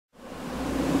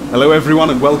Hello everyone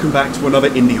and welcome back to another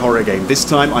indie horror game. This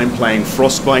time I'm playing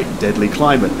Frostbite Deadly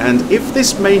Climate, and if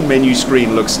this main menu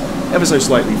screen looks ever so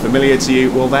slightly familiar to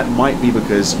you, well that might be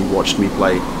because you watched me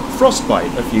play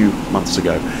Frostbite a few months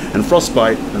ago. And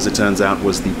Frostbite, as it turns out,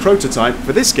 was the prototype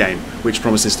for this game, which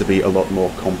promises to be a lot more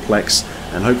complex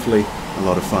and hopefully a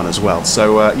lot of fun as well.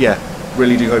 So yeah,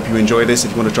 really do hope you enjoy this.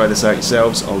 If you want to try this out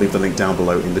yourselves, I'll leave the link down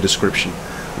below in the description.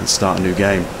 Let's start a new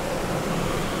game.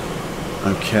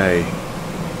 Okay.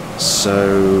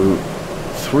 So,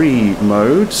 3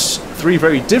 modes, 3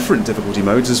 very different difficulty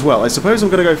modes as well. I suppose I'm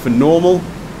going to go for normal.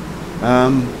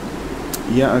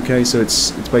 Yeah, okay, so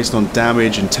it's based on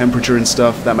damage and temperature and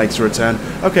stuff. That makes a return.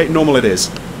 Okay, normal it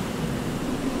is.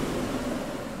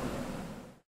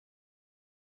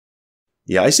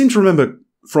 Yeah, I seem to remember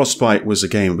Frostbite was a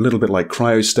game a little bit like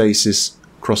Cryostasis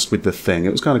crossed with The Thing.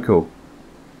 It was kind of cool.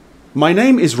 My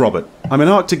name is Robert. I'm an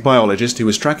Arctic biologist who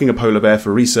was tracking a polar bear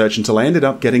for research until I ended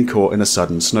up getting caught in a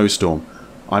sudden snowstorm.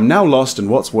 I'm now lost, and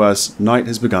what's worse, night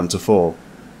has begun to fall.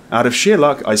 Out of sheer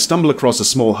luck, I stumble across a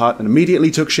small hut and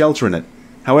immediately took shelter in it.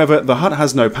 However, the hut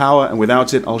has no power, and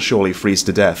without it, I'll surely freeze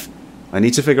to death. I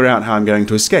need to figure out how I'm going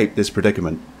to escape this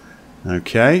predicament.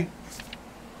 Okay.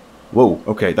 Whoa,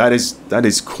 okay, that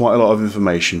is quite a lot of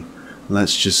information.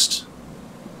 Let's just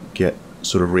get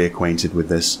sort of reacquainted with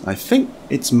this. I think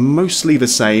it's mostly the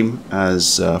same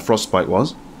as Frostbite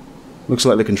was. Looks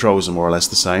like the controls are more or less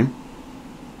the same.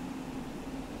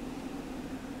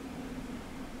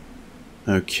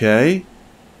 Okay.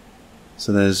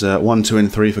 So there's 1, 2,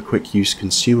 and 3 for quick use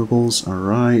consumables.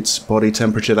 Alright. Body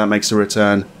temperature, that makes a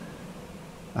return.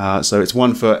 So it's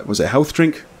 1 for, was it health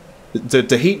drink? Do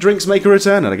heat drinks make a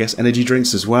return? And I guess energy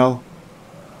drinks as well.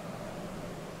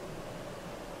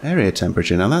 Area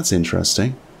temperature, now that's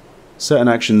interesting. Certain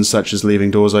actions such as leaving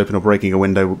doors open or breaking a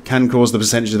window can cause the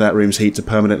percentage of that room's heat to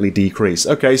permanently decrease.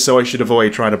 Okay, so I should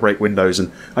avoid trying to break windows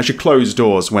and I should close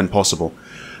doors when possible.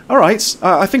 Alright,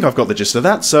 I think I've got the gist of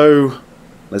that, so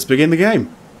let's begin the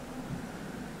game.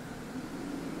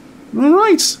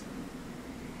 Alright.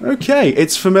 Okay,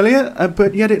 it's familiar,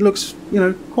 but yet it looks, you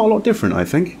know, quite a lot different, I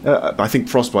think. I think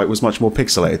Frostbite was much more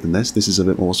pixelated than this. This is a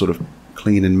bit more sort of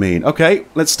clean and mean. Okay,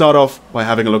 let's start off by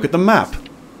having a look at the map.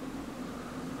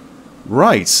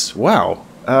 Right, wow.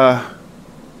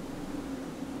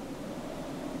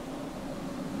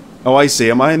 Oh, I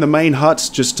see. Am I in the main hut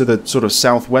just to the sort of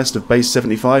southwest of Base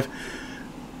 75?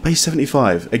 Base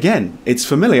 75. Again, it's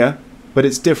familiar, but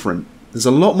it's different. There's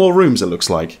a lot more rooms, it looks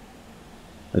like.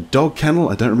 A dog kennel?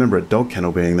 I don't remember a dog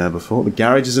kennel being there before. The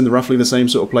garage is in roughly the same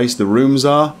sort of place the rooms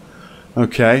are.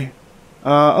 Okay.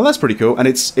 Oh, that's pretty cool. And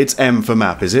it's M for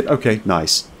map, is it? Okay,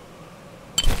 nice.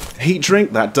 Heat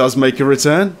drink, that does make a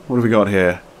return. What have we got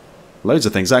here? Loads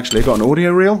of things, actually. I've got an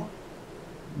audio reel.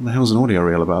 What the hell's an audio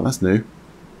reel about? That's new.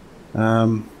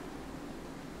 Oh,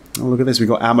 look at this. We've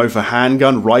got ammo for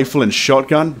handgun, rifle, and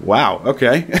shotgun. Wow,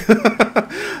 okay.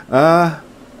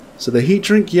 So the heat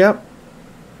drink, yep.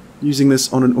 Using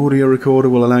this on an audio recorder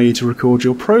will allow you to record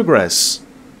your progress.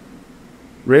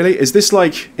 Really? Is this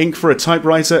like ink for a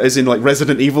typewriter, as in like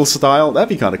Resident Evil style? That'd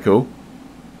be kind of cool.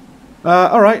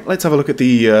 Alright, let's have a look at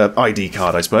the ID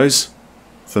card, I suppose.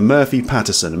 For Murphy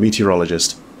Patterson, a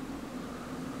meteorologist.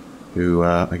 Who,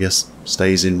 I guess,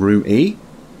 stays in room E.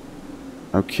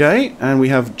 Okay, and we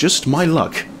have just my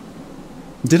luck.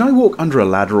 Did I walk under a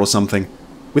ladder or something?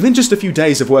 Within just a few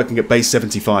days of working at Base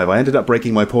 75, I ended up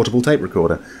breaking my portable tape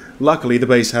recorder. Luckily, the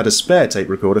base had a spare tape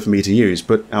recorder for me to use,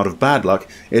 but out of bad luck,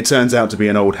 it turns out to be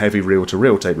an old heavy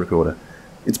reel-to-reel tape recorder.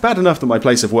 It's bad enough that my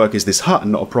place of work is this hut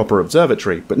and not a proper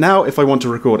observatory, but now if I want to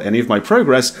record any of my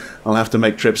progress, I'll have to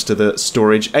make trips to the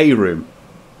Storage A room.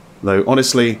 Though,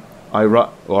 honestly, I'd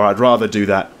rather do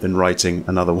that than writing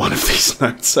another one of these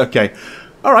notes. Okay.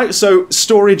 Alright, so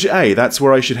Storage A, that's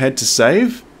where I should head to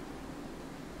save?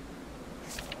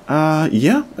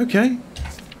 Yeah, okay.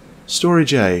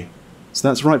 Storage A. So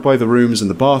that's right by the rooms and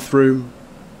the bathroom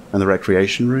and the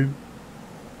recreation room.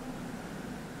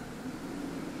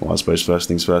 Well, I suppose first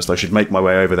things first, I should make my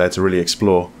way over there to really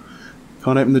explore.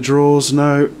 Can't open the drawers,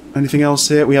 no. Anything else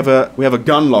here? We have a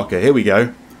gun locker, here we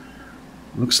go.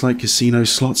 Looks like casino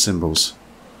slot symbols.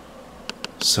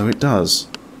 So it does.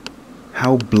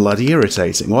 How bloody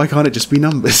irritating. Why can't it just be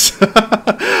numbers?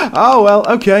 Oh, well,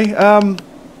 okay.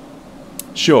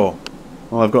 Sure.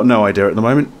 Well, I've got no idea at the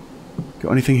moment.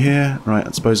 Got anything here? Right,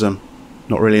 I suppose I'm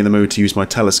not really in the mood to use my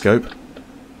telescope.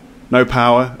 No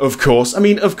power, of course. I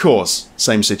mean, of course.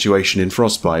 Same situation in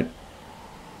Frostbite.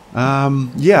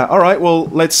 Yeah, alright, well,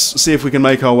 let's see if we can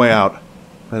make our way out.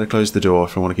 Better close the door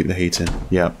if I want to keep the heat in.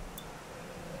 Yeah.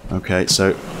 Okay,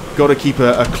 so got to keep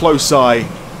a close eye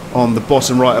on the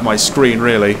bottom right of my screen,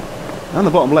 really. And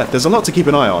the bottom left. There's a lot to keep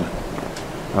an eye on.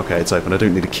 Okay, it's open. I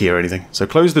don't need a key or anything. So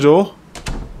close the door.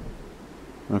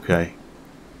 Okay.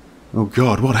 Oh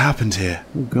god, what happened here?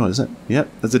 Oh god, is that... Yep,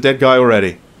 there's a dead guy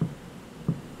already.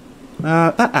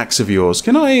 That axe of yours,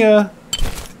 can I,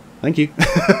 Thank you.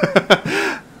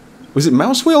 Was it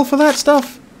mouse wheel for that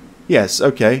stuff? Yes,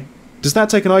 okay. Does that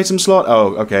take an item slot?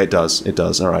 Oh, okay, it does. It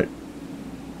does, alright.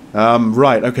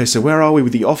 Right, okay, so where are we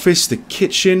with the office, the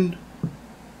kitchen,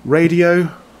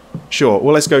 radio? Sure,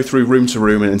 well, let's go through room to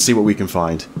room and see what we can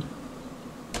find.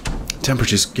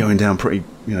 Temperature's going down pretty,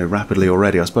 you know, rapidly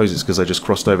already. I suppose it's because I just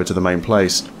crossed over to the main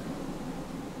place.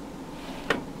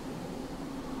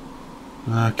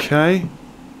 Okay.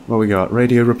 What we got?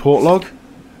 Radio report log.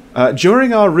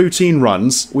 During our routine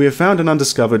runs, we have found an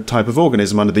undiscovered type of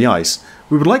organism under the ice.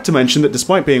 We would like to mention that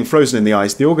despite being frozen in the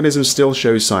ice, the organism still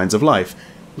shows signs of life.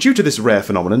 Due to this rare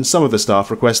phenomenon, some of the staff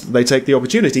request that they take the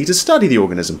opportunity to study the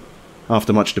organism.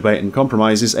 After much debate and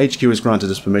compromises, HQ has granted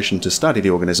us permission to study the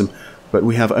organism, but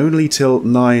we have only till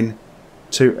 9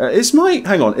 to... is my...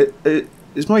 Hang on.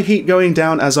 Is my heat going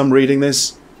down as I'm reading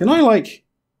this? Can I, like...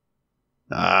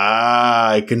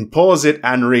 I can pause it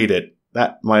and read it.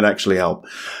 That might actually help.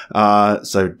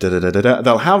 So,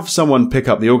 they'll have someone pick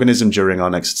up the organism during our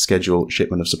next scheduled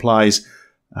shipment of supplies.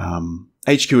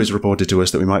 HQ has reported to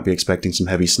us that we might be expecting some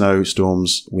heavy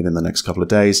snowstorms within the next couple of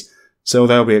days. So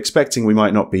they'll be expecting we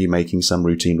might not be making some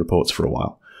routine reports for a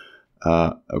while.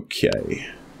 Okay.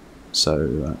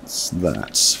 So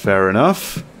that's fair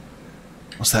enough.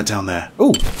 What's that down there?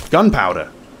 Oh, gunpowder.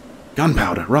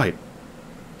 Gunpowder, right.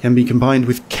 Can be combined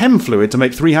with chem fluid to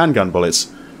make 3 handgun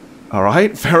bullets.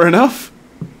 Alright, fair enough.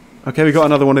 Okay, we got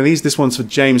another one of these. This one's for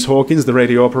James Hawkins, the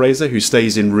radio operator, who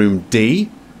stays in room D.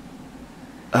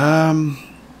 Don't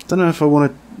know if I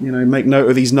want to, you know, make note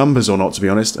of these numbers or not, to be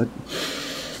honest.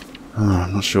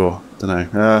 I'm not sure.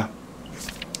 Don't know.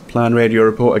 Plan radio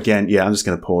report again. Yeah, I'm just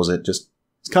going to pause it. Just,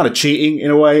 it's kind of cheating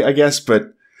in a way, I guess,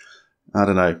 but I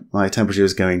don't know. My temperature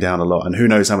is going down a lot, and who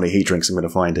knows how many heat drinks I'm going to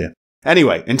find here.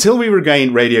 Anyway, until we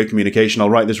regain radio communication, I'll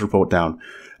write this report down.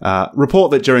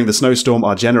 Report that during the snowstorm,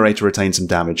 our generator retained some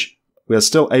damage. We are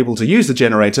still able to use the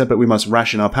generator, but we must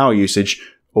ration our power usage,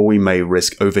 or we may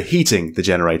risk overheating the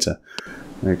generator.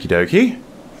 Okie dokie.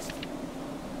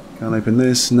 Can't open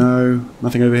this. No.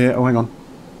 Nothing over here. Oh, hang on.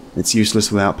 It's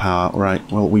useless without power. Right.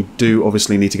 Well, we do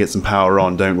obviously need to get some power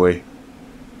on, don't we?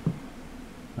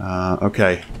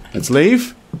 Okay. Let's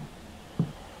leave.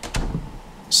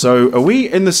 So, are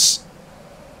we in this...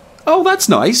 Oh, that's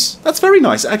nice. That's very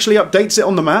nice. It actually updates it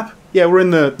on the map. Yeah, we're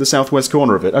in the southwest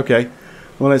corner of it. Okay.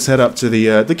 Well, let's head up to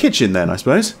the kitchen then, I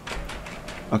suppose.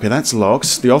 Okay, that's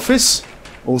locked. The office?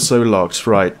 Also locked.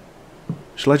 Right.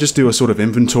 Shall I just do a sort of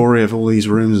inventory of all these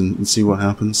rooms and see what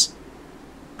happens?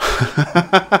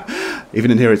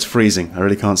 Even in here it's freezing. I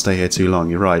really can't stay here too long.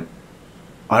 You're right.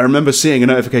 I remember seeing a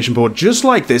notification board just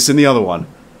like this in the other one.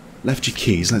 Left your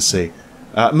keys. Let's see.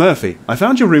 Murphy, I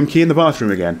found your room key in the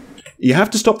bathroom again. You have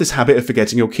to stop this habit of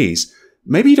forgetting your keys.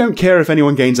 Maybe you don't care if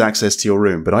anyone gains access to your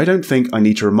room, but I don't think I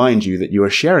need to remind you that you are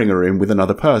sharing a room with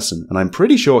another person, and I'm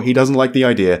pretty sure he doesn't like the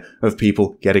idea of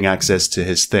people getting access to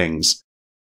his things.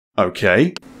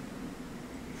 Okay.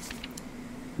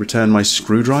 Return my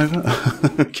screwdriver?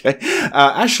 Okay.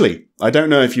 Ashley, I don't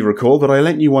know if you recall, but I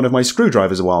lent you one of my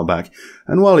screwdrivers a while back,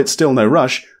 and while it's still no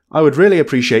rush, I would really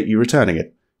appreciate you returning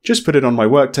it. Just put it on my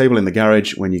work table in the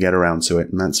garage when you get around to it,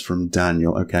 and that's from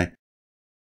Daniel, okay.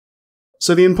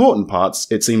 So the important parts,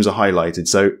 it seems, are highlighted,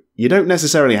 so you don't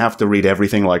necessarily have to read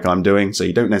everything like I'm doing, so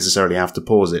you don't necessarily have to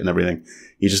pause it and everything.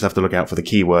 You just have to look out for the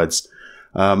keywords.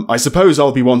 I suppose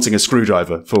I'll be wanting a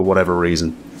screwdriver, for whatever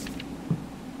reason.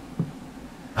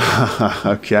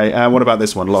 Okay, what about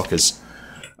this one? Lockers.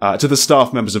 To the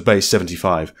staff members of Base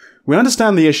 75. We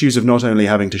understand the issues of not only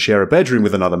having to share a bedroom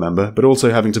with another member, but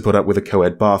also having to put up with a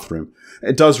co-ed bathroom.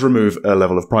 It does remove a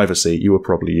level of privacy you were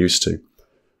probably used to.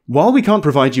 While we can't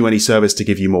provide you any service to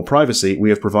give you more privacy, we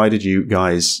have provided you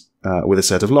guys with a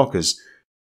set of lockers.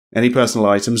 Any personal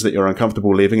items that you're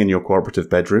uncomfortable leaving in your cooperative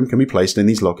bedroom can be placed in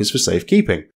these lockers for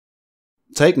safekeeping.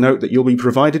 Take note that you'll be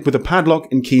provided with a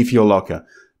padlock and key for your locker,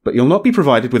 but you'll not be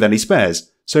provided with any spares,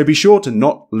 so be sure to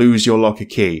not lose your locker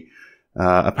key.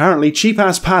 Apparently,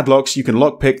 cheap-ass padlocks, you can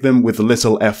lockpick them with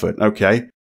little effort, okay?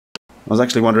 I was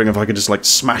actually wondering if I could just, like,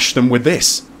 smash them with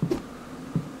this.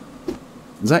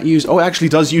 Does that use... Oh, it actually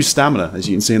does use stamina, as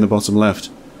you can see in the bottom left.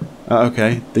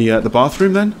 Okay. The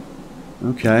bathroom, then?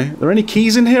 Okay. Are there any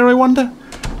keys in here, I wonder?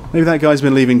 Maybe that guy's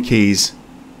been leaving keys.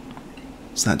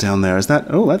 What's that down there? Is that...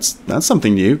 Oh, that's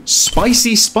something new.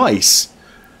 Spicy Spice!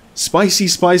 Spicy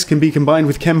Spice can be combined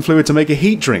with chem fluid to make a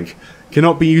heat drink.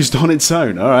 Cannot be used on its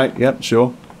own. Alright, yep,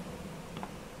 sure.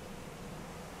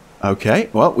 Okay,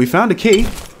 well, we found a key.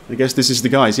 I guess this is the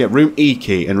guy's. Yeah, room E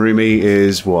key. And room E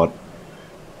is what?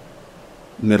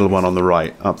 Middle one on the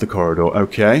right, up the corridor.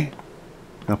 Okay.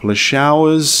 Couple of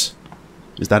showers.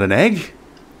 Is that an egg?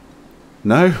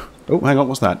 No. Oh, hang on,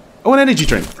 what's that? Oh, an energy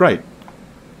drink. Great.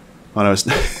 Oh, no, it's,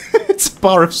 it's a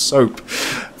bar of soap.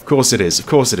 Of course it is. Of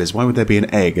course it is. Why would there be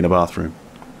an egg in a bathroom?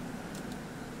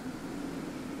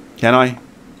 Can I?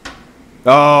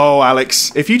 Oh,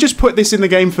 Alex. If you just put this in the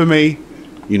game for me,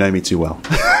 you know me too well.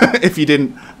 If you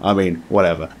didn't, I mean,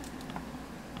 whatever.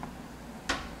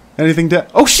 Anything to...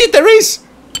 Oh, shit, there is!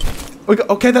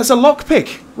 Okay, that's a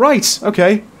lockpick. Right,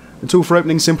 okay. A tool for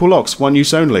opening simple locks. One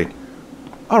use only.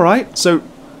 Alright, so...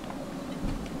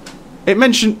 It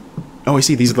mentioned... Oh, I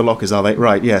see, these are the lockers, are they?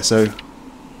 Right, yeah, so...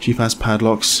 Chief has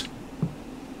padlocks.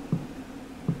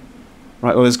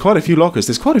 Right, well, there's quite a few lockers.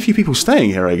 There's quite a few people staying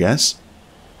here, I guess.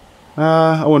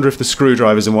 I wonder if the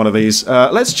screwdriver's in one of these.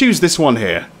 Let's choose this one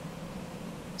here.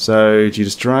 So, do you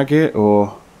just drag it,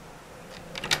 or...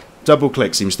 Double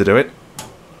click seems to do it.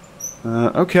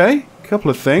 Okay, couple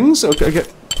of things. Okay, I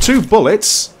get 2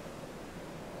 bullets.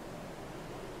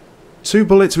 2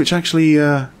 bullets which actually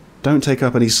don't take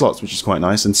up any slots, which is quite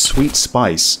nice. And sweet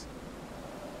spice.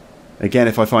 Again,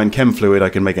 if I find chem fluid, I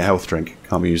can make a health drink.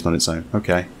 Can't be used on its own.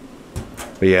 Okay.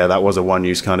 But yeah, that was a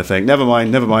one-use kind of thing. Never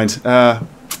mind, never mind.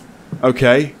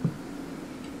 Okay.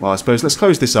 Well, I suppose let's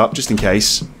close this up, just in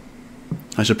case.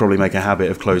 I should probably make a habit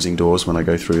of closing doors when I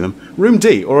go through them. Room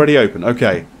D, already open.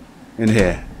 Okay. In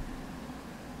here.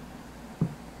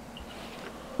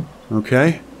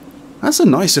 Okay. That's a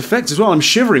nice effect as well. I'm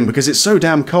shivering because it's so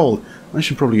damn cold. I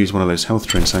should probably use one of those health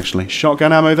drinks, actually.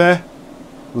 Shotgun ammo there.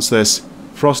 What's this?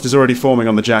 Frost is already forming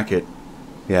on the jacket.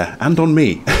 Yeah, and on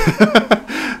me.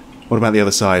 What about the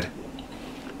other side?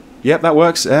 Yep, that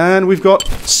works. And we've got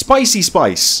spicy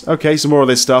spice. Okay, some more of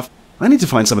this stuff. I need to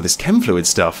find some of this chem fluid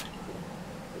stuff.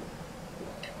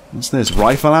 What's this?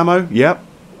 Rifle ammo? Yep.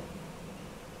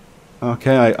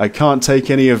 Okay, I can't take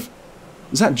any of...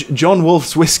 Is that John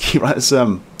Wolfe's whiskey? Right, it's,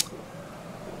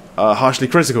 harshly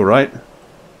critical, right?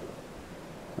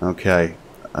 Okay.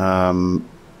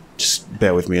 Just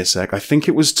bear with me a sec. I think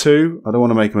it was 2. I don't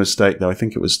want to make a mistake, though. I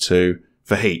think it was 2.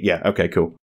 For heat. Yeah, okay,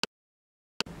 cool.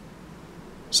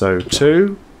 So,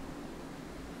 2.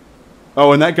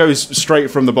 Oh, and that goes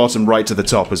straight from the bottom right to the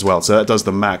top as well. So that does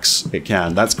the max it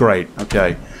can. That's great.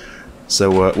 Okay.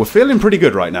 So we're feeling pretty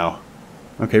good right now.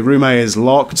 Okay, room A is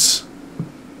locked.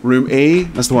 Room E,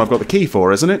 that's the one I've got the key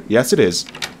for, isn't it? Yes, it is.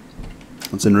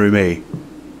 What's in room E?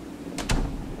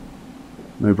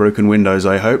 No broken windows,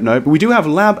 I hope. No, but we do have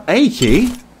lab A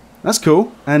key. That's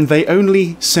cool. And they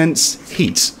only sense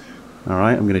heat.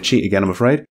 Alright, I'm going to cheat again, I'm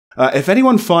afraid. If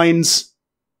anyone finds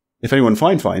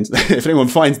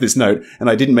this note, and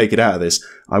I didn't make it out of this,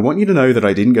 I want you to know that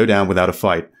I didn't go down without a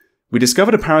fight. We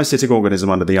discovered a parasitic organism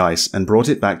under the ice and brought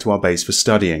it back to our base for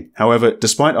studying. However,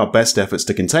 despite our best efforts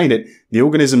to contain it, the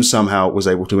organism somehow was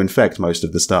able to infect most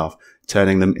of the staff,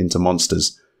 turning them into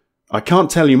monsters. I can't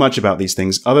tell you much about these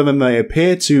things other than they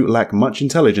appear to lack much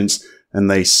intelligence and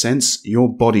they sense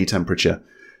your body temperature.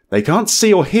 They can't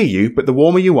see or hear you, but the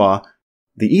warmer you are,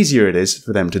 the easier it is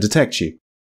for them to detect you,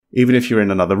 even if you're in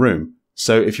another room.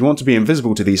 So if you want to be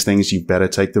invisible to these things, you better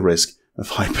take the risk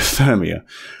of hypothermia.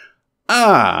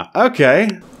 Ah, okay.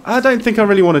 I don't think I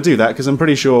really want to do that because I'm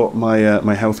pretty sure my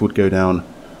my health would go down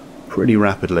pretty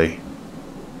rapidly.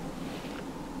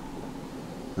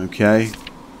 Okay.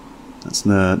 That's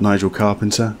Nigel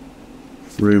Carpenter.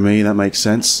 Roomy, that makes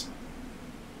sense.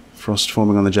 Frost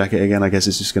forming on the jacket again. I guess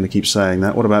it's just going to keep saying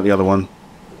that. What about the other one?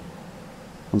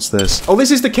 What's this? Oh,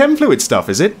 this is the chem fluid stuff,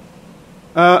 is it?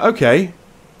 Okay.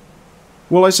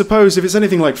 Well, I suppose if it's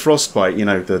anything like Frostbite, you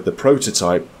know, the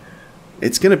prototype,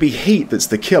 it's going to be heat that's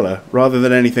the killer rather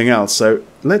than anything else. So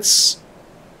let's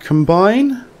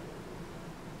combine.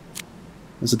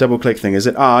 There's a double click thing, is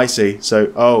it? Ah, I see.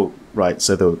 So, oh, right.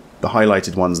 So the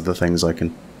highlighted ones are the things I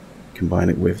can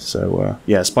combine it with. So,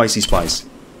 yeah, spicy spice.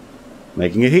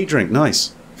 Making a heat drink.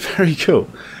 Nice. Very cool.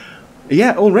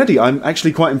 Yeah, already I'm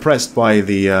actually quite impressed by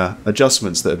the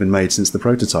adjustments that have been made since the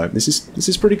prototype. This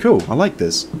is pretty cool. I like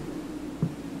this.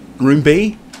 Room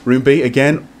B. Room B,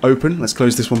 again, open. Let's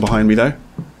close this one behind me, though.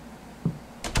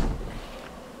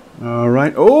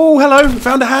 Alright. Oh, hello!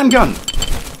 Found a handgun!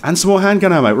 And some more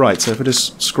handgun ammo. Right, so if I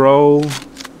just scroll...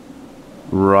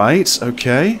 Right,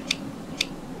 okay.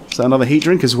 Is that another heat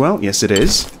drink as well? Yes, it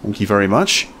is. Thank you very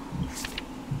much.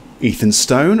 Ethan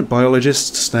Stone,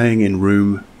 biologist, staying in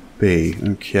room B.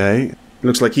 Okay.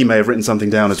 Looks like he may have written something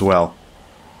down as well.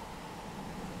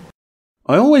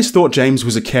 I always thought James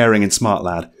was a caring and smart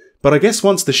lad. But I guess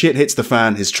once the shit hits the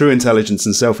fan, his true intelligence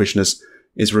and selfishness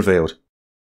is revealed.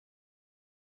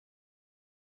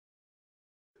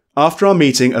 After our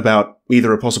meeting about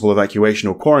either a possible evacuation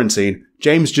or quarantine,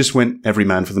 James just went every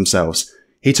man for themselves.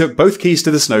 He took both keys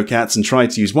to the snowcats and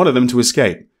tried to use one of them to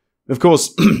escape. Of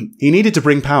course, he needed to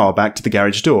bring power back to the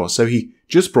garage door, so he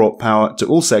just brought power to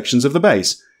all sections of the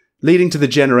base, leading to the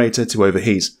generator to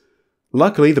overheat.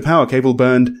 Luckily, the power cable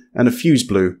burned and a fuse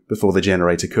blew before the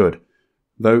generator could.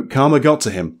 Though karma got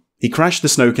to him. He crashed the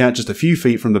snowcat just a few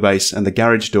feet from the base and the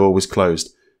garage door was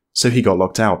closed, so he got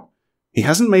locked out. He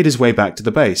hasn't made his way back to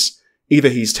the base. Either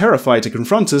he's terrified to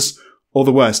confront us, or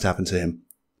the worst happened to him.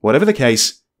 Whatever the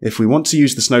case, if we want to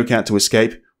use the snowcat to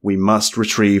escape, we must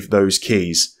retrieve those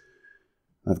keys.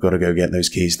 I've got to go get those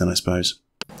keys then, I suppose.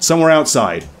 Somewhere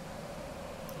outside.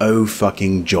 Oh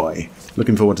fucking joy.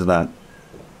 Looking forward to that.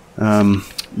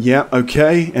 Yeah,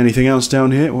 okay. Anything else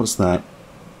down here? What's that?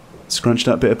 Scrunched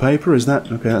up bit of paper, is that?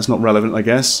 Okay, that's not relevant, I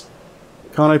guess.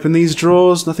 Can't open these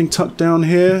drawers. Nothing tucked down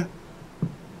here.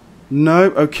 No,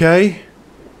 okay.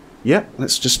 Yep,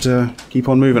 let's just keep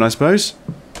on moving, I suppose.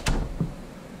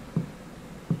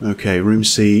 Okay, room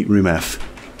C, room F.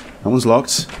 That one's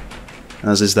locked,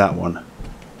 as is that one.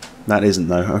 That isn't,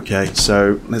 though. Okay,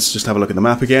 so let's just have a look at the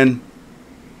map again.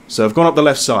 So I've gone up the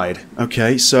left side.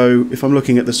 Okay, so if I'm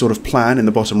looking at the sort of plan in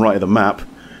the bottom right of the map,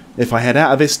 if I head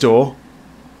out of this door,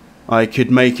 I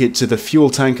could make it to the fuel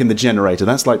tank and the generator.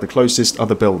 That's like the closest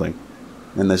other building.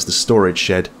 And there's the storage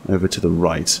shed over to the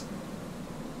right.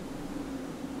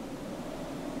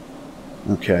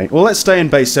 Okay, well let's stay in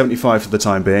base 75 for the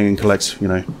time being and collect, you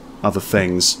know, other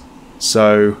things.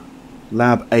 So,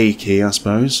 lab A key, I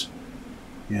suppose.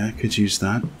 Yeah, I could use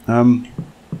that. I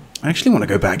actually want to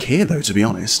go back here though, to be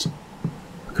honest.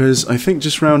 Because I think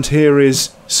just round here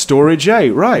is storage A.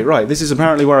 Right, this is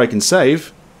apparently where I can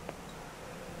save.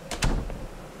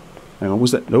 Hang on,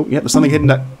 was that... Oh, yeah, there's something hidden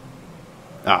there.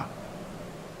 Ah.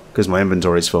 Because my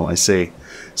inventory's full, I see.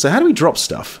 So how do we drop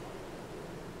stuff?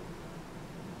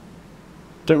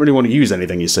 Don't really want to use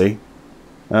anything, you see.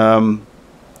 Again,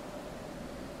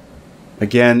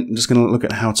 I'm just going to look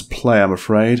at how to play, I'm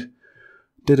afraid.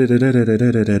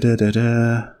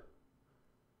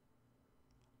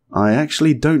 I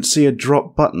actually don't see a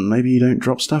drop button. Maybe you don't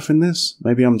drop stuff in this?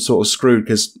 Maybe I'm sort of screwed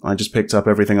because I just picked up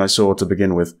everything I saw to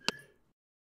begin with.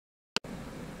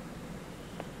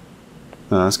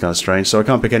 Oh, that's kind of strange. So I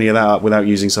can't pick any of that up without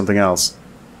using something else.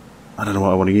 I don't know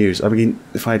what I want to use. I mean,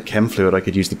 if I had chem fluid, I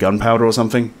could use the gunpowder or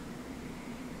something.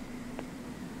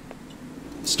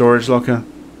 Storage locker.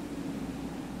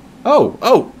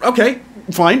 Oh, okay.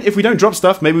 Fine. If we don't drop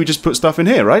stuff, maybe we just put stuff in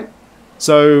here, right?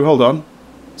 So, hold on.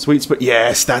 Sweet spot.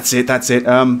 Yes, that's it.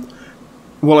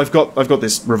 Well, I've got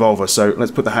this revolver, so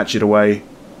let's put the hatchet away.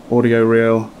 Audio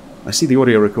reel. I see the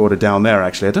audio recorder down there,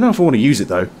 actually. I don't know if I want to use it,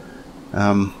 though.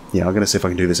 Yeah, I'm going to see if I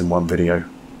can do this in one video.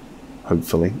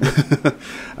 Hopefully.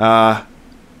 Yeah,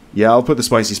 I'll put the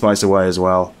spicy spice away as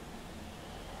well.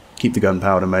 Keep the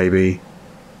gunpowder, maybe.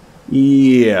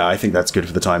 Yeah, I think that's good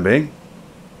for the time being.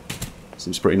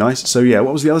 Seems pretty nice. So yeah,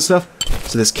 what was the other stuff?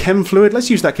 So there's chem fluid. Let's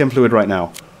use that chem fluid right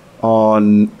now.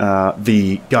 On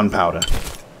the gunpowder.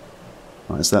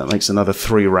 Right, so that makes another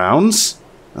 3 rounds.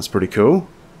 That's pretty cool.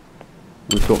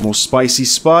 We've got more spicy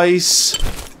spice.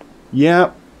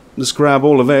 Yeah, let's grab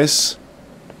all of this.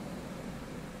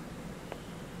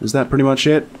 Is that pretty much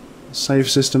it? Save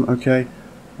system, okay.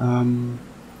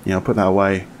 Yeah, I'll put that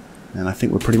away. And I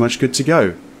think we're pretty much good to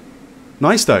go.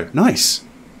 Nice though, nice.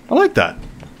 I like that.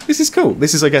 This is cool.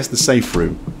 This is, I guess, the safe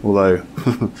room. Although,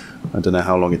 I don't know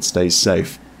how long it stays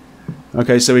safe.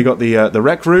 Okay, so we got the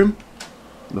rec room.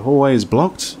 The hallway is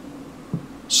blocked.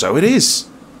 So it is.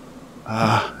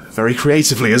 Very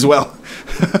creatively as well.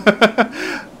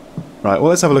 Right, well,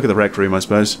 let's have a look at the rec room, I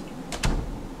suppose.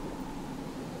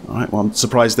 Alright, well, I'm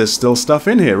surprised there's still stuff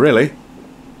in here, really.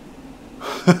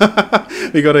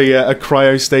 We got a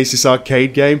cryostasis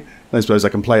arcade game. I suppose I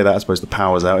can play that. I suppose the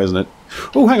power's out, isn't it?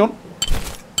 Oh, hang on.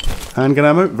 Handgun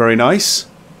ammo, very nice.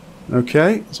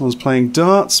 Okay, someone's playing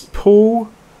darts.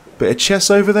 Pool. Bit of chess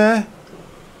over there.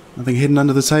 Nothing hidden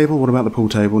under the table. What about the pool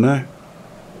table? No.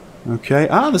 Okay.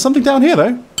 Ah, there's something down here,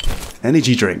 though.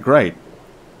 Energy drink, great.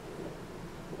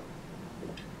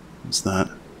 What's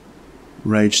that?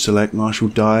 Rage Select, Marshall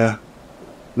Dyer.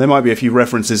 There might be a few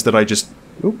references that I just...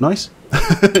 Oh, nice.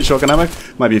 Shotgun ammo.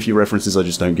 Might be a few references I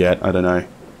just don't get. I don't know.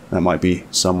 That might be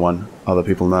someone other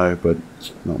people know, but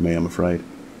not me, I'm afraid.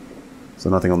 So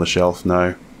nothing on the shelf,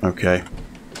 no. Okay.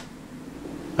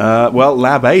 Well,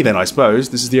 Lab A then, I suppose.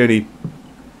 This is the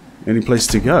only place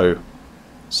to go.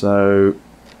 So,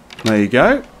 there you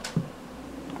go.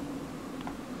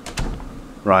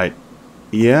 Right.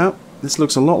 Yeah, this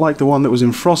looks a lot like the one that was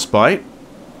in Frostbite.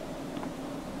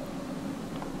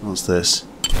 What's this?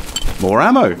 More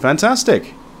ammo,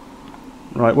 fantastic.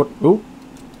 Right, what? Oh.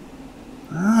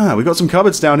 Ah, we got some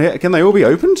cupboards down here. Can they all be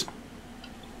opened?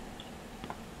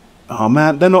 Oh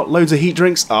man, they're not loads of heat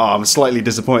drinks. Oh, I'm slightly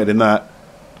disappointed in that.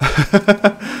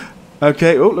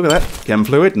 Okay, oh, look at that. Chem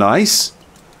fluid, nice.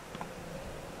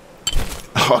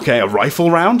 Okay, a rifle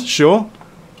round, sure.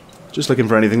 Just looking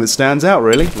for anything that stands out,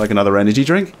 really. Like another energy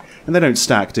drink. And they don't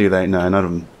stack, do they? No,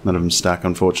 none of them stack,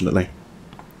 unfortunately.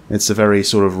 It's a very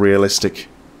sort of realistic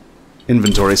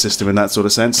inventory system in that sort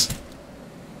of sense.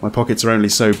 My pockets are only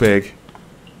so big.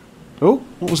 Oh,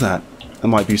 what was that? There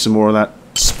might be some more of that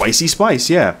spicy spice,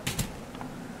 yeah.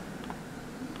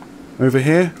 Over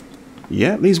here.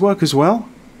 Yeah, these work as well.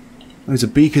 Loads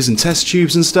of beakers and test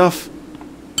tubes and stuff.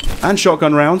 And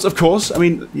shotgun rounds, of course. I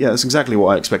mean, yeah, that's exactly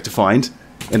what I expect to find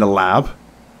in a lab.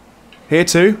 Here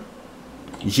too.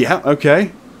 Yeah,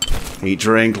 okay. Heat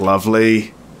drink,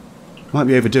 lovely. Might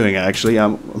be overdoing it, actually.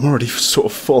 I'm already sort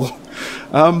of full.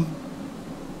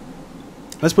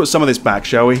 Let's put some of this back,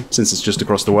 shall we? Since it's just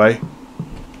across the way.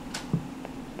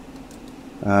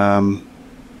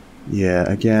 Yeah,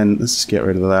 again, let's just get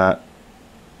rid of that.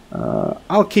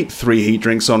 I'll keep 3 heat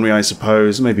drinks on me, I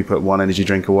suppose. Maybe put 1 energy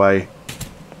drink away.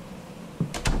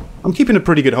 I'm keeping a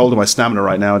pretty good hold of my stamina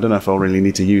right now. I don't know if I'll really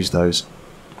need to use those.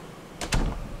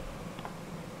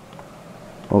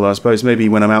 Although I suppose maybe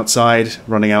when I'm outside,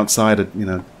 running outside, you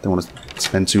know, don't want to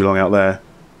spend too long out there.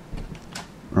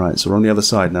 Right, so we're on the other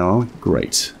side now, are we?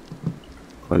 Great.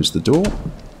 Close the door.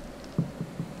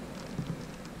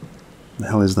 The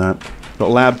hell is that? Got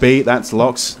Lab B, that's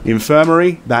locked.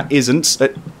 Infirmary, that isn't.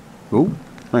 Ooh,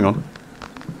 hang on.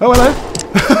 Oh, hello!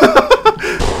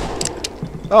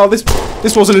 Oh, this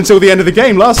wasn't until the end of the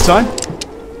game last time.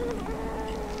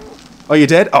 Oh, you're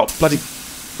dead? Oh, bloody...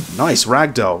 Nice,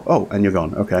 ragdoll. Oh, and you're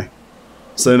gone, okay.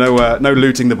 So no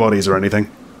looting the bodies or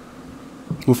anything.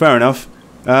 Well, fair enough.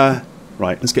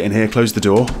 Right, let's get in here, close the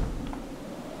door.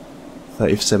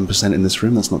 37% in this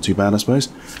room, that's not too bad, I suppose.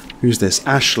 Who's this?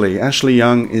 Ashley. Ashley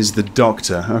Young is the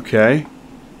doctor, okay.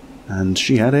 And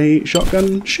she had a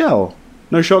shotgun shell.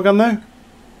 No shotgun, though?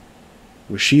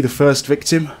 Was she the first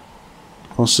victim?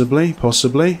 Possibly,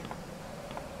 possibly.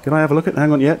 Can I have a look at...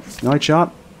 Hang on, eye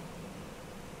chart.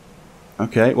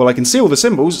 Okay, well I can see all the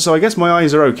symbols, so I guess my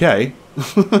eyes are okay.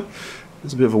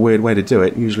 That's a bit of a weird way to do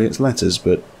it. Usually it's letters,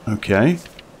 but okay.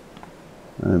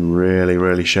 I'm really,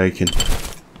 really shaking.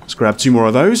 Let's grab 2 more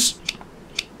of those.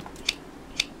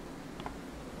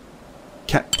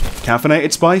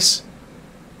 Caffeinated spice?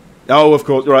 Oh, of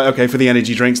course. Right, okay, for the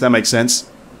energy drinks, that makes sense.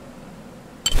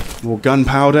 More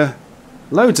gunpowder.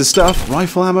 Loads of stuff.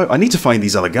 Rifle ammo. I need to find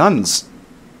these other guns.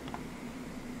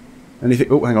 Anything...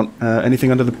 Oh, hang on.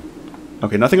 Anything under the...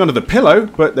 Okay, nothing under the pillow,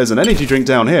 but there's an energy drink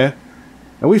down here.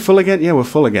 Are we full again? Yeah, we're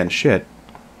full again. Shit.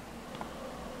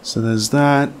 So there's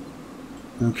that.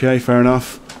 Okay, fair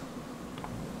enough.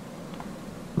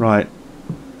 Right.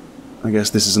 I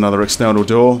guess this is another external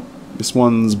door. This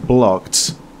one's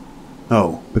blocked.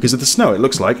 Oh, because of the snow, it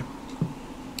looks like.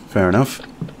 Fair enough.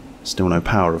 Still no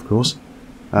power, of course.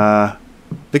 The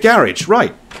garage,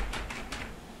 right.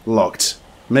 Locked.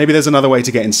 Maybe there's another way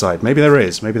to get inside. Maybe there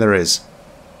is. Maybe there is.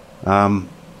 Well,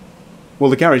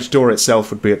 the garage door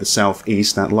itself would be at the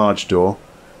southeast, that large door.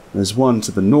 There's one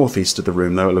to the northeast of the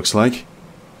room, though, it looks like.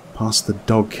 Past the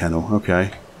dog kennel,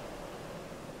 okay.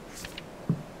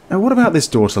 Now, what about this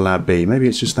door to Lab B? Maybe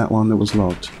it's just that one that was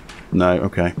locked. No,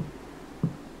 okay.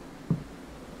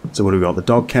 So what do we got? The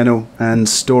dog kennel and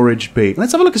storage B.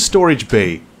 Let's have a look at storage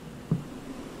B.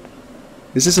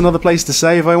 Is this another place to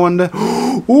save, I wonder?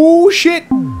 Oh, shit!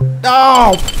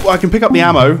 Oh! I can pick up the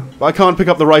ammo, but I can't pick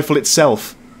up the rifle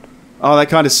itself. Oh, that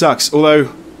kind of sucks.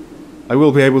 Although, I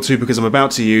will be able to because I'm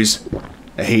about to use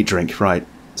a heat drink. Right.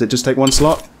 Does it just take 1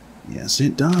 slot? Yes,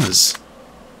 it does.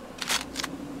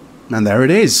 And there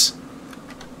it is.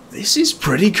 This is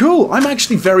pretty cool. I'm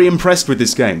actually very impressed with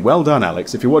this game. Well done,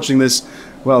 Alex. If you're watching this,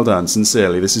 well done.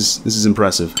 Sincerely, this is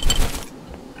impressive.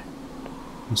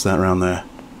 What's that around there?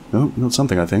 Oh, got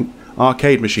something, I think.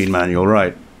 Arcade machine manual,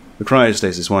 right. The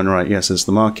cryostasis one, right. Yes, there's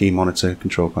the marquee monitor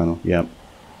control panel. Yep.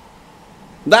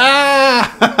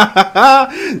 Ah!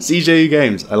 CJU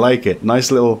Games. I like it.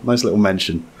 Nice little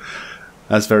mention.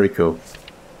 That's very cool.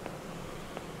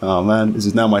 Oh man, this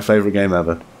is now my favourite game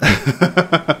ever.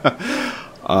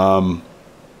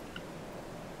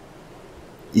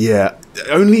 Yeah. The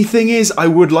only thing is, I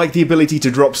would like the ability to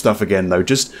drop stuff again, though.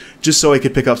 Just so I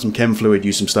could pick up some chem fluid,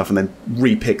 use some stuff, and then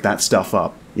re-pick that stuff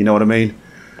up. You know what I mean?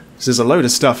 Because there's a load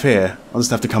of stuff here. I'll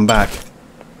just have to come back.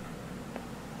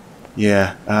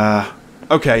 Yeah,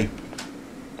 okay.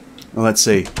 Well, let's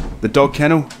see. The dog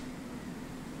kennel?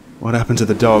 What happened to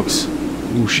the dogs?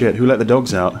 Oh shit, who let the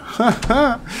dogs out?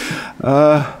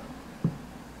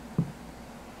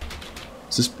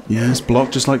 just, yeah, it's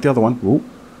blocked just like the other one. Ooh.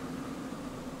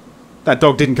 That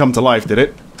dog didn't come to life, did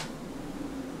it?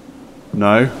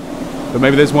 No. But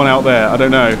maybe there's one out there. I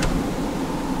don't know.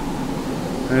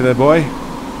 Hey there, boy.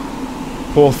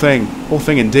 Poor thing. Poor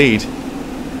thing indeed.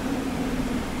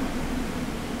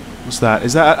 What's that?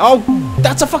 Is that... Oh!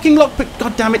 That's a fucking lockpick!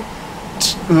 God damn it!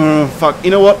 Fuck.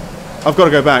 You know what? I've got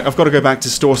to go back. I've got to go back to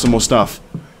store some more stuff.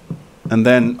 And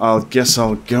then I'll guess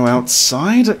I'll go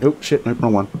outside? Oh, shit. No,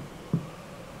 wrong one.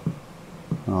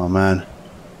 Oh, man.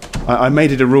 I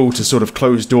made it a rule to sort of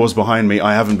close doors behind me.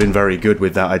 I haven't been very good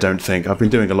with that, I don't think. I've been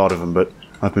doing a lot of them, but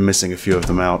I've been missing a few of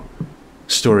them out.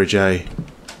 Storage A.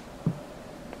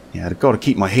 Yeah, I've got to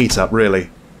keep my heat up, really.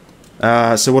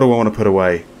 So what do I want to put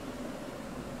away?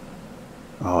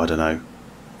 Oh, I don't know.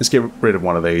 Let's get rid of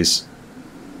one of these.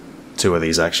 Two of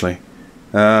these, actually.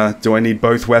 Do I need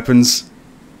both weapons?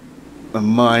 I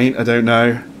might, I don't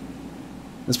know.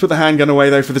 Let's put the handgun away,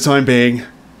 though, for the time being.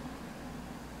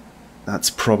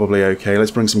 That's probably okay.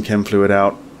 Let's bring some chem fluid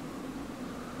out.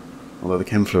 Although the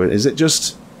chem fluid... Is it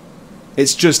just...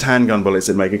 It's just handgun bullets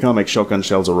it make. It can't make shotgun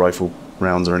shells or rifle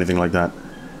rounds or anything like that.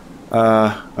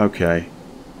 Okay.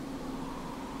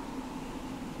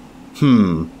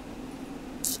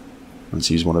 Let's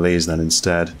use one of these then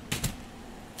instead.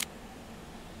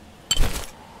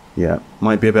 Yeah,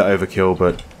 might be a bit overkill,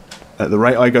 but at the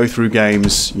rate I go through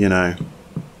games, you know,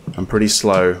 I'm pretty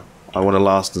slow. I want to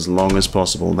last as long as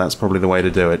possible. That's probably the way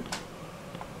to do it.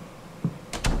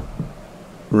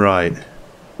 Right.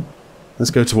 Let's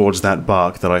go towards that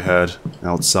bark that I heard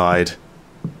outside.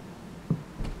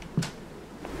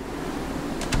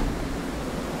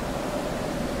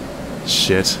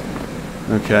 Shit.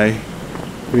 Okay.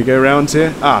 Can we go around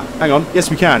here? Ah, hang on. Yes,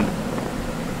 we can.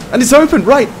 And it's open!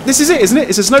 Right! This is it, isn't it?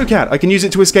 It's a snowcat. I can use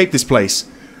it to escape this place.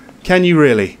 Can you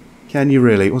really? Can you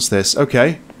really? What's this?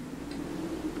 Okay.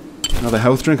 Another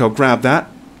health drink. I'll grab that.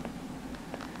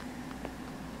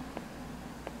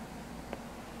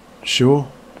 Sure.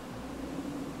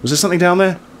 Was there something down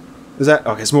there? Is that...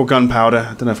 Okay, it's more gunpowder.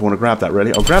 I don't know if I want to grab that,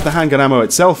 really. I'll grab the handgun ammo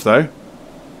itself, though.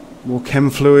 More chem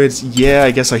fluids. Yeah,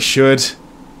 I guess I should.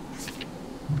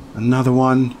 Another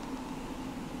one.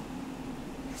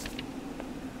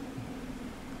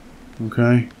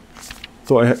 Okay.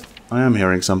 Thought I am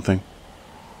hearing something.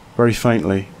 Very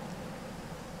faintly.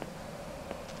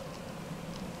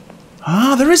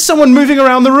 Ah, there is someone moving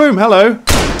around the room. Hello.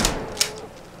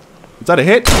 Is that a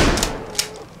hit?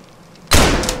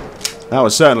 That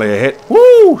was certainly a hit.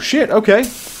 Woo! Shit, okay.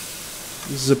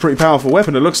 This is a pretty powerful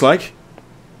weapon, it looks like.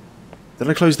 Did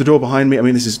I close the door behind me? I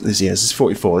mean, this is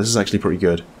 44. This is actually pretty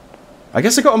good. I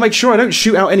guess I gotta make sure I don't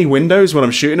shoot out any windows when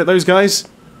I'm shooting at those guys.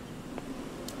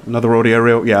 Another audio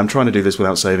reel. Yeah, I'm trying to do this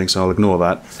without saving, so I'll ignore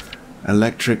that.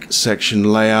 Electric section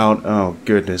layout. Oh,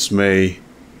 goodness me.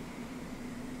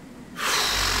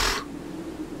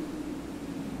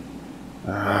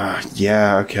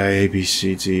 Yeah, okay, A, B,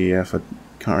 C, D, E, F. I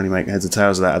can't really make heads or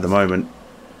tails of that at the moment.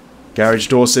 Garage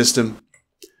door system.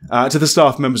 To the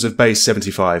staff members of Base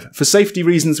 75. For safety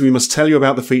reasons, we must tell you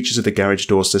about the features of the garage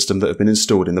door system that have been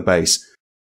installed in the base.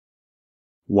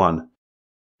 1.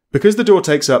 Because the door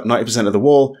takes up 90% of the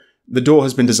wall, the door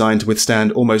has been designed to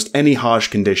withstand almost any harsh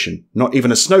condition. Not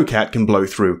even a snowcat can blow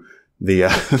through the,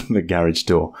 the garage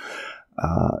door.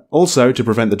 Also, to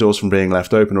prevent the doors from being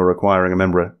left open or requiring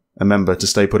a member to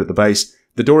stay put at the base,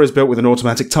 the door is built with an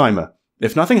automatic timer.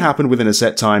 If nothing happened within a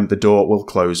set time, the door will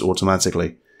close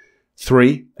automatically.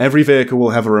 3. Every vehicle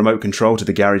will have a remote control to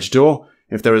the garage door.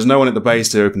 If there is no one at the base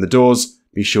to open the doors,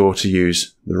 be sure to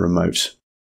use the remote.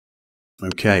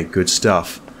 Okay, good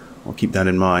stuff. I'll keep that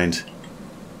in mind.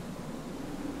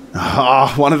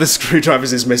 Ah, one of the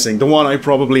screwdrivers is missing. The one I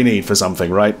probably need for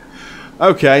something, right?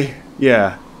 Okay,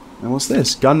 yeah. And what's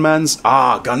this? Gunman's...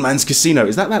 Ah, Gunman's Casino.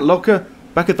 Is that locker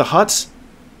back at the hut?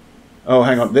 Oh,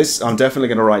 hang on. This I'm definitely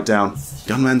going to write down.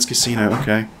 Gunman's Casino,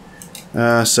 okay.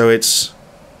 So it's...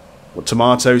 What,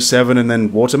 tomato 7 and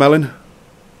then watermelon?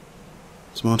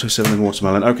 Tomato 7 and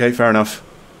watermelon. Okay, fair enough.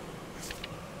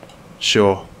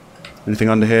 Sure. Anything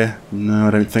under here? No,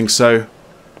 I don't think so.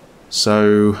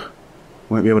 So...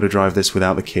 Won't be able to drive this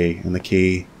without the key. And the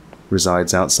key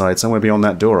resides outside. Somewhere beyond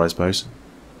that door, I suppose.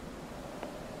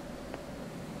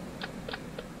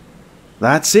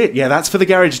 That's it. Yeah, that's for the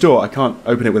garage door. I can't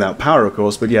open it without power, of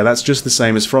course. But yeah, that's just the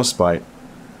same as Frostbite.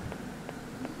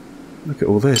 Look at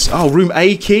all this. Oh, room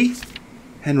A key.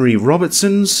 Henry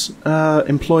Robertson's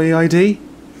employee ID.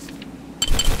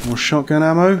 More shotgun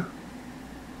ammo.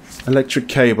 Electric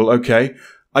cable. Okay.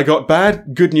 I got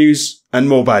bad, good news, and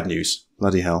more bad news.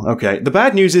 Bloody hell. Okay. The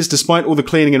bad news is, despite all the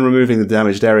cleaning and removing the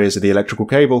damaged areas of the electrical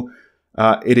cable,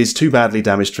 it is too badly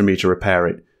damaged for me to repair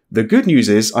it. The good news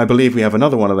is, I believe we have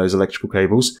another one of those electrical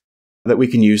cables that we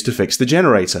can use to fix the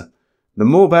generator. The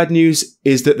more bad news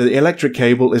is that the electric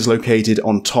cable is located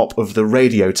on top of the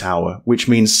radio tower, which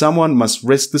means someone must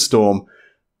risk the storm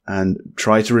and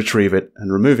try to retrieve it,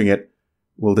 and removing it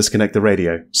will disconnect the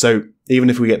radio. So even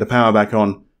if we get the power back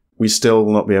on, we still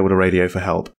will not be able to radio for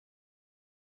help.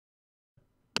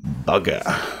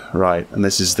 Bugger. Right, and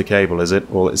this is the cable, is it?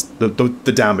 Well, it's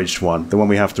the damaged one, the one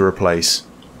we have to replace.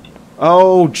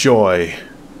 Oh, joy.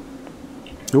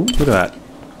 Oh, look at that.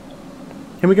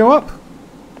 Can we go up?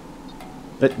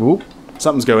 Ooh,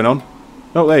 something's going on.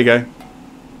 Oh, there you go.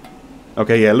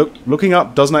 Okay, yeah, looking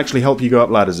up doesn't actually help you go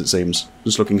up ladders, it seems.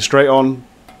 Just looking straight on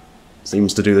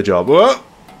seems to do the job. Whoa!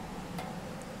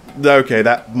 Okay,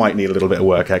 that might need a little bit of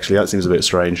work, actually. That seems a bit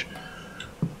strange.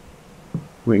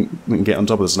 We can get on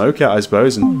top of the snowcat, I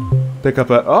suppose, and pick up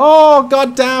a... Oh,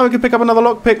 goddamn! We can pick up another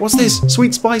lockpick. What's this?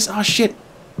 Sweet spice? Oh, shit.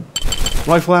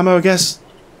 Rifle ammo, I guess.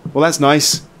 Well, that's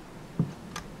nice.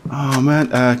 Oh, man.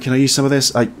 Can I use some of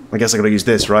this? I guess I gotta use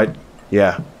this, right?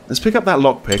 Yeah. Let's pick up that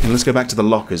lockpick, and let's go back to the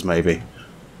lockers, maybe.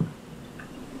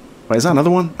 Wait, is that another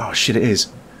one? Oh, shit, it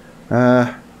is.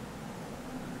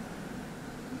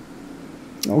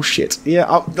 Oh, shit. Yeah,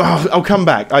 I'll come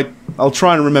back. I'll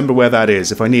try and remember where that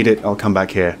is. If I need it, I'll come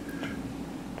back here.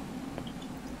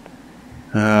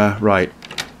 Right.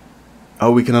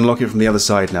 Oh, we can unlock it from the other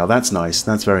side now. That's nice.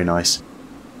 That's very nice.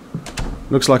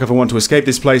 Looks like if I want to escape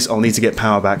this place, I'll need to get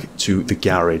power back to the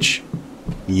garage.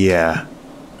 Yeah.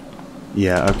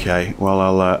 Yeah, okay.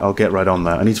 Well, I'll get right on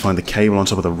that. I need to find the cable on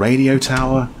top of the radio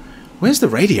tower. Where's the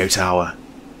radio tower?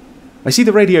 I see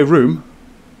the radio room.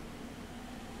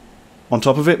 On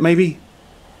top of it, maybe?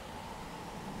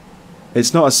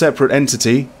 It's not a separate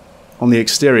entity on the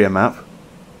exterior map.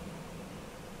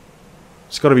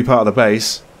 It's got to be part of the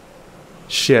base.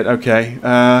 Shit, okay.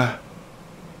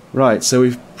 Right, so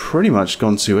we've pretty much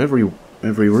gone to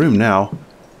every room now.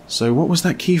 So what was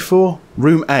that key for?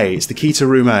 Room A. It's the key to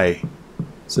room A.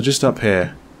 So just up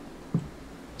here.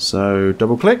 So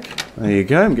double click. There you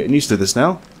go. I'm getting used to this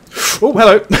now. Oh,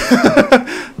 hello.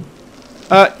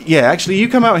 Yeah, actually you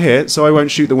come out here so I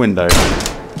won't shoot the window.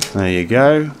 There you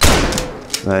go.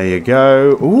 There you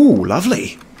go. Ooh,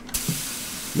 lovely.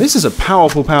 This is a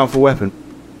powerful, powerful weapon.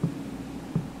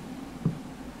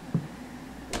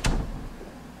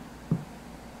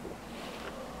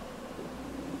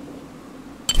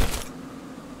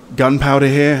 Gunpowder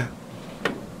here.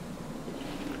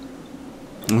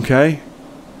 Okay.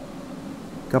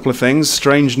 Couple of things.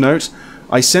 Strange note.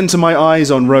 I center my eyes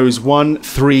on rows 1,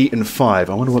 3, and 5.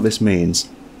 I wonder what this means.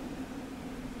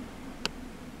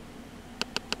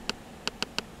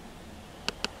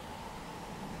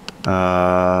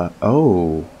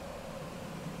 Oh.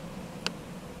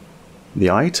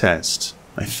 The eye test,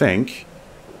 I think.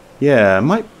 Yeah, I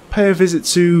might pay a visit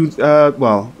to,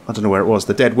 well, I don't know where it was.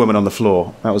 The dead woman on the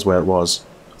floor. That was where it was.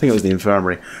 I think it was the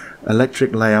infirmary.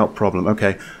 Electric layout problem.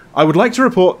 Okay. I would like to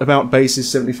report about Base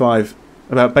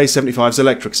 75's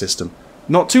electric system.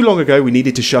 Not too long ago, we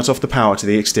needed to shut off the power to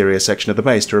the exterior section of the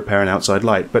base to repair an outside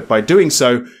light, but by doing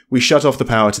so, we shut off the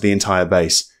power to the entire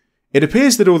base. It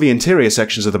appears that all the interior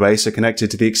sections of the base are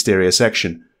connected to the exterior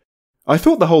section. I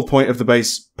thought the whole point of the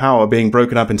base power being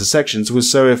broken up into sections was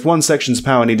so if one section's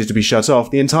power needed to be shut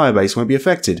off, the entire base won't be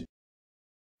affected.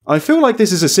 I feel like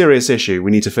this is a serious issue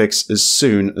we need to fix as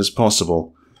soon as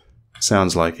possible.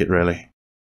 Sounds like it, really.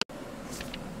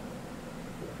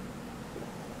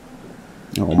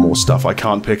 Oh, more stuff I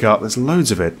can't pick up. There's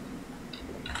loads of it.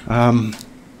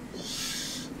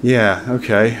 Yeah,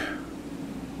 okay.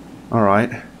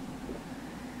 Alright.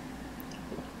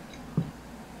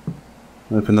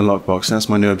 Open the lockbox. That's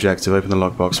my new objective. Open the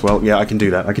lockbox. Well, yeah, I can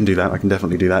do that. I can do that. I can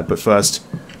definitely do that. But first,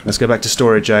 let's go back to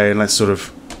storage A and let's sort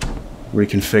of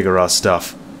reconfigure our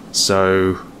stuff.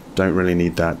 So, don't really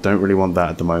need that. Don't really want that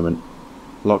at the moment.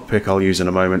 Lockpick I'll use in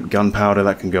a moment. Gunpowder,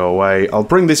 that can go away. I'll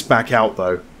bring this back out,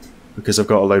 though, because I've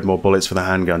got to load more bullets for the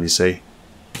handgun, you see.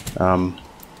 Yeah.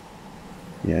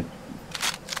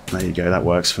 There you go. That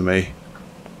works for me.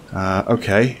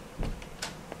 Okay.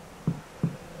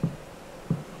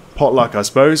 Potluck, I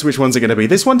suppose. Which one's it going to be?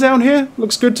 This one down here?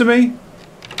 Looks good to me.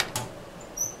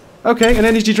 Okay, an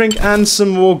energy drink and some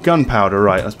more gunpowder.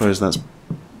 Right, I suppose that's...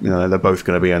 You know, they're both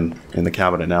going to be in the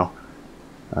cabinet now.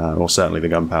 Or certainly the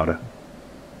gunpowder.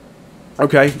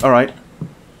 Okay, alright.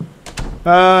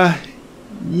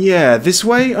 Yeah, this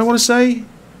way, I want to say?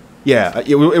 Yeah,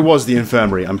 it was the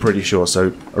infirmary, I'm pretty sure.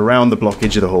 So, around the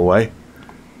blockage of the hallway.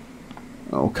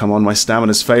 Oh, come on, my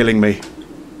stamina's failing me.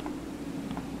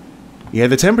 Yeah,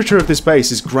 the temperature of this base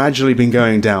has gradually been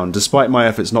going down, despite my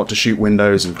efforts not to shoot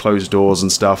windows and close doors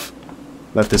and stuff.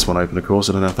 Left this one open, of course.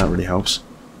 I don't know if that really helps.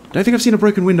 Don't think I've seen a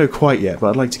broken window quite yet, but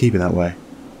I'd like to keep it that way.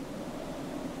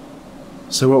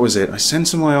 So what was it? I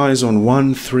centre my eyes on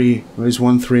 1, 3... Where's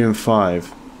 1, 3, and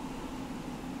 5?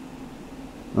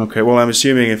 Okay, well, I'm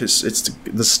assuming if it's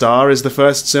the star is the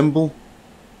first symbol.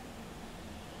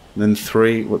 And then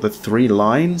 3... What, the 3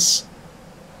 lines?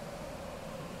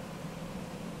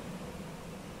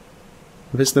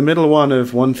 If it's the middle one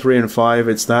of 1, 3, and 5,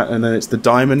 it's that, and then it's the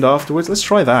diamond afterwards. Let's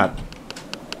try that.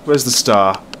 Where's the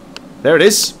star? There it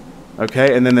is.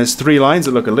 Okay, and then there's 3 lines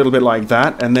that look a little bit like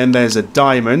that, and then there's a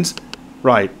diamond.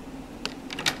 Right.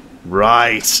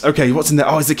 Right. Okay, what's in there?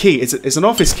 Oh, it's a key. It's an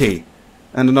office key.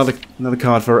 And another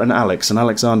card for an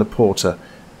Alexander Porter.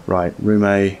 Right, room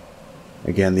A.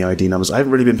 Again, the ID numbers. I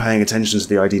haven't really been paying attention to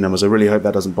the ID numbers. I really hope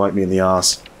that doesn't bite me in the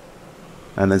arse.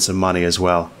 And then some money as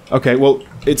well. Okay, well,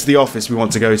 it's the office we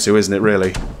want to go to, isn't it,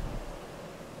 really?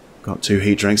 Got 2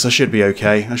 heat drinks. I should be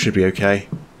okay. I should be okay.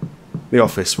 The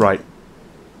office, right.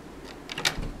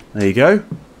 There you go.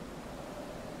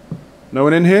 No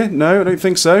one in here? No, I don't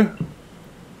think so.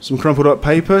 Some crumpled up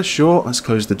paper. Sure, let's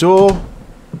close the door.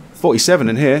 47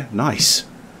 in here. Nice.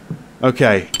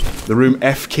 Okay, the room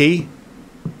F key.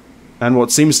 And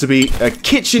what seems to be a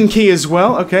kitchen key as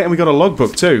well. Okay, and we got a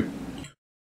logbook too.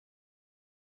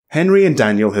 Henry and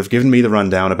Daniel have given me the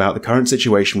rundown about the current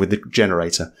situation with the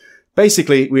generator.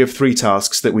 Basically, we have 3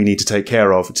 tasks that we need to take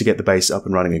care of to get the base up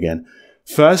and running again.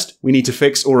 First, we need to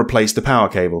fix or replace the power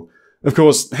cable. Of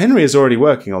course, Henry is already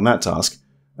working on that task.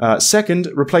 Second,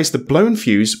 replace the blown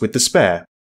fuse with the spare.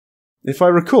 If I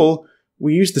recall,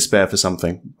 we used the spare for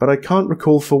something, but I can't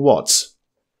recall for what.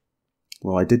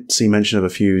 Well, I did see mention of a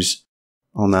fuse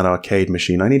on that arcade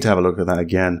machine. I need to have a look at that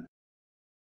again.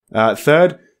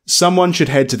 Third, someone should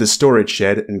head to the storage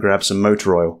shed and grab some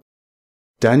motor oil.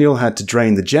 Daniel had to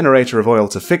drain the generator of oil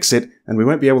to fix it, and we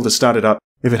won't be able to start it up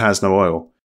if it has no oil.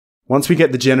 Once we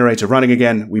get the generator running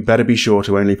again, we better be sure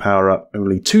to only power up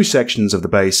only 2 sections of the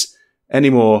base. Any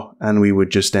more, and we would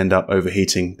just end up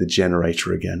overheating the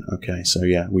generator again. Okay, so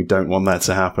yeah, we don't want that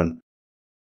to happen.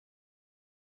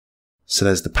 So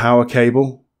there's the power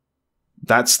cable.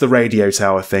 That's the radio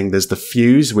tower thing. There's the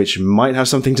fuse, which might have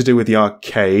something to do with the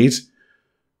arcade.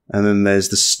 And then there's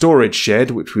the storage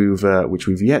shed, which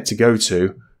we've yet to go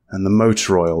to, and the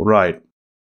motor oil. Right.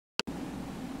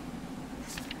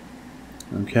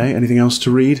 Okay, anything else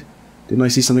to read? Didn't I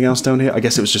see something else down here? I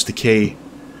guess it was just the key.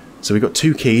 So we've got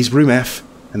 2 keys, room F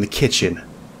and the kitchen.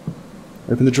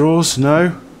 Open the drawers? No?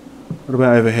 What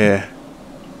about over here?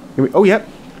 Oh, yep.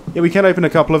 Yeah, we can open a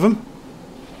couple of them.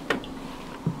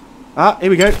 Ah, here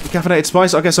we go. Caffeinated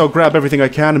spice. I guess I'll grab everything I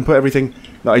can and put everything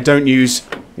that I don't use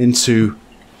into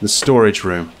the storage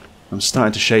room. I'm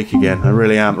starting to shake again. I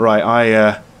really am. Right,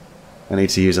 I need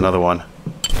to use another one.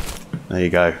 There you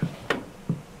go.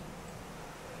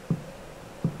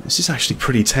 This is actually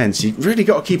pretty tense. You really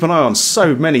got to keep an eye on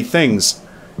so many things.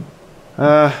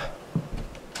 Right,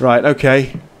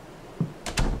 okay.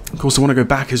 Of course, I want to go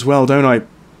back as well, don't I?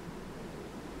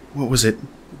 What was it?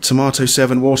 Tomato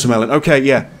 7, watermelon. Okay,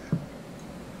 yeah.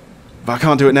 But I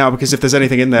can't do it now because if there's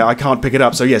anything in there, I can't pick it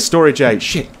up. So yeah, storage A.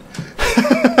 Shit.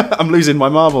 I'm losing my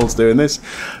marbles doing this.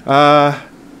 Loads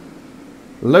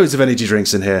of energy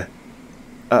drinks in here.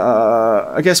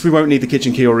 I guess we won't need the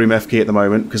kitchen key or room F key at the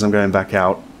moment because I'm going back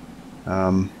out.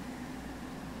 Might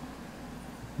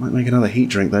make another heat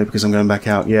drink though because I'm going back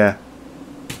out, yeah.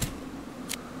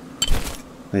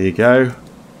 There you go.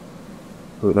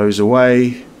 Put those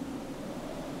away.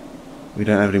 We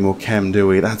don't have any more chem, do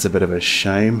we? That's a bit of a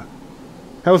shame.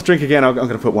 Health drink again, I'm going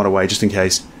to put one away just in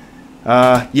case.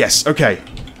 Yes, okay.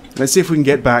 Let's see if we can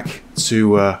get back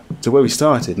to where we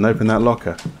started and open that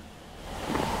locker.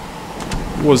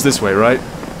 It was this way, right?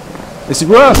 This is...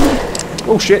 Whoa!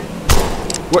 Oh shit!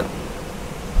 What?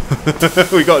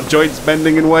 We got joints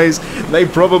bending in ways they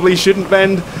probably shouldn't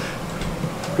bend.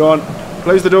 Go on.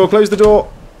 Close the door, close the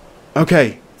door!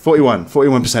 Okay,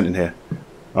 41% in here.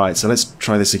 Alright, so let's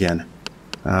try this again.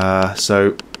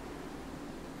 Oh,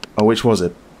 which was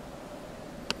it?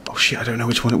 Oh shit, I don't know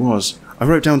which one it was. I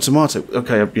wrote down tomato.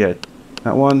 Okay, yeah.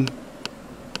 That one.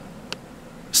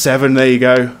 7, there you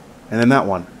go. And then that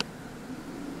one.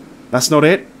 That's not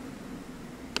it?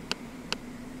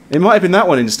 It might have been that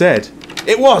one instead.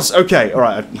 It was! Okay,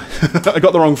 alright. I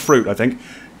got the wrong fruit, I think.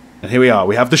 And here we are.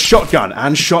 We have the shotgun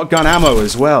and shotgun ammo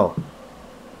as well.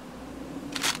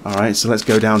 Alright, so let's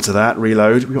go down to that.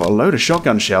 Reload. We've got a load of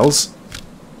shotgun shells.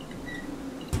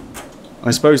 I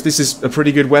suppose this is a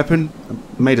pretty good weapon. I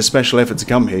made a special effort to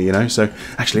come here, you know, so...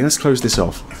 Actually, let's close this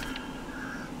off.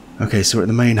 Okay, so we're at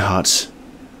the main hut.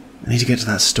 I need to get to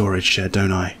that storage shed,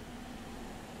 don't I?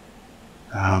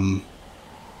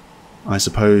 I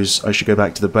suppose I should go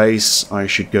back to the base. I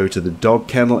should go to the dog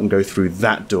kennel and go through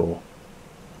that door.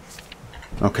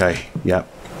 Okay, yeah.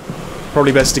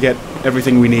 Probably best to get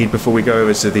everything we need before we go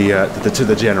over to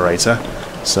the generator.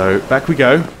 So, back we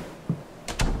go.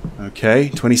 Okay,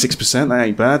 26%, that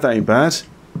ain't bad, that ain't bad.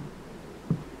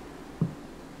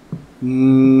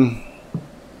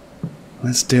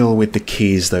 Let's deal with the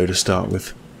keys, though, to start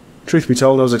with. Truth be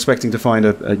told, I was expecting to find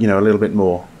a little bit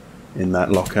more in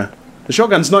that locker. The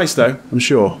shotgun's nice, though, I'm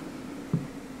sure.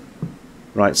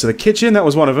 Right, so the kitchen, that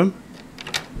was one of them.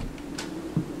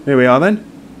 Here we are, then.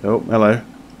 Oh, hello.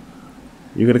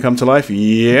 You gonna come to life?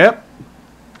 Yep.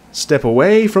 Step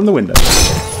away from the window.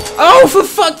 Oh, for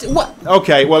fuck! What?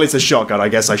 Okay, well, it's a shotgun. I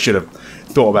guess I should have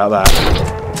thought about that.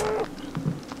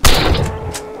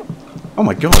 Oh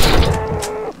my god.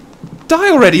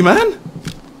 Die already, man!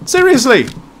 Seriously!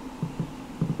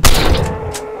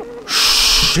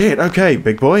 Shit, okay,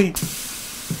 big boy.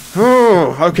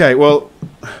 Oh, okay, well...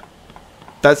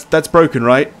 That's broken,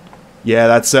 right? Yeah,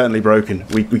 that's certainly broken.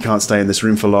 We can't stay in this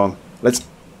room for long. Let's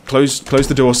close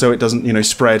the door so it doesn't,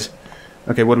 spread.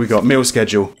 Okay, what do we got? Meal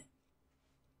schedule.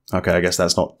 Okay, I guess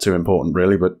that's not too important,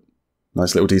 really, but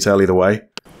nice little detail either way.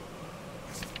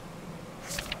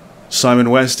 Simon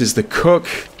West is the cook.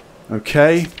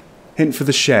 Okay. Hint for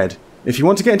the shed. If you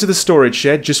want to get into the storage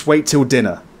shed, just wait till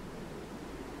dinner.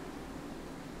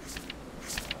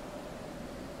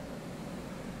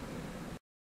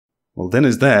 Well,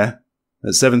 dinner's there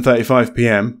at 7:35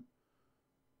 PM.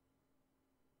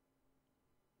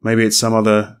 Maybe it's some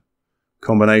other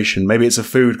combination. Maybe it's a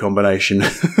food combination.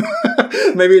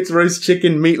 Maybe it's roast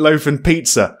chicken, meatloaf, and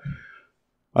pizza.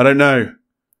 I don't know.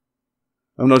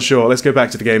 I'm not sure. Let's go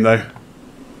back to the game, though.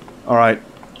 Alright.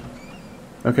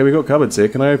 Okay, we got cupboards here.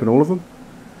 Can I open all of them?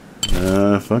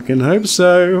 Fucking hope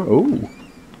so. Ooh.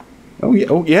 Oh, yeah.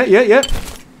 Oh, yeah.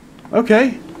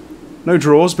 Okay. No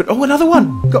drawers, but... Oh, another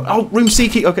one! Oh, room C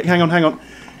key. Okay, hang on. I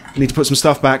need to put some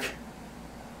stuff back.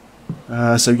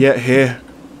 So, yeah, here.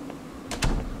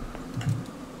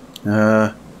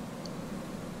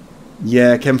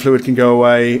 Yeah, chem fluid can go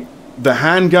away. The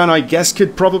handgun, I guess,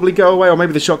 could probably go away. Or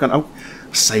maybe the shotgun. Oh,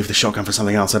 save the shotgun for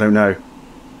something else. I don't know.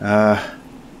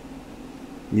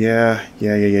 Yeah.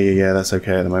 That's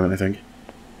okay at the moment, I think.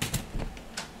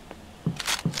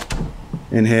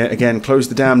 In here. Again, close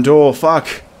the damn door.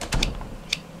 Fuck.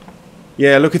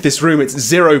 Yeah, look at this room. It's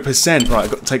 0%. Right, I've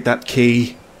got to take that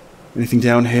key. Anything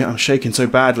down here? I'm shaking so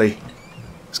badly.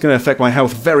 It's going to affect my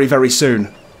health very, very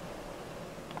soon.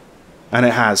 And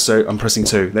it has, so I'm pressing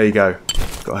 2. There you go.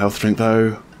 Got a health drink,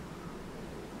 though.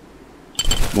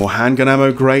 More handgun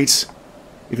ammo, great.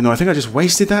 Even though I think I just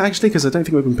wasted that, actually, because I don't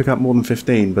think we can pick up more than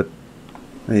 15, but...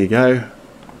 There you go.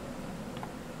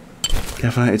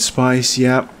 Caffeinated spice,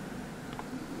 yep.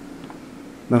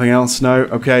 Nothing else? No?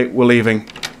 Okay, we're leaving.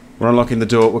 We're unlocking the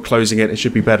door, we're closing it. It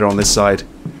should be better on this side.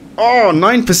 Oh,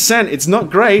 9%! It's not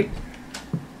great!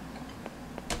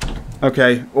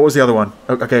 Okay, what was the other one?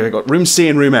 Okay, we've got room C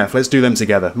and room F. Let's do them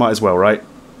together. Might as well, right?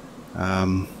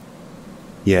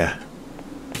 Yeah.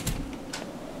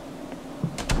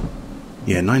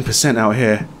 Yeah, 9% out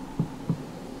here.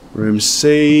 Room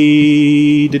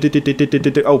C...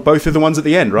 Oh, both are the ones at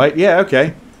the end, right? Yeah,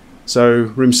 okay. So,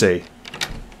 room C.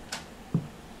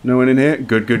 No one in here?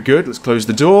 Good. Let's close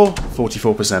the door.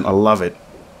 44%. I love it.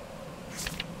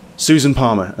 Susan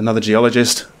Palmer, another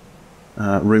geologist.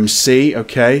 Room C,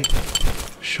 okay.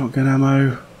 Shotgun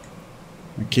ammo.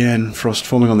 Again, frost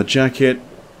forming on the jacket.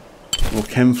 More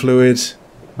chem fluid.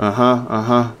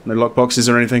 No lockboxes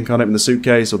or anything. Can't open the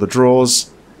suitcase or the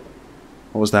drawers.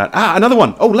 What was that? Ah, another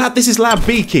one! Oh, this is lab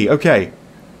B key, okay.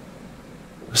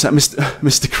 Was that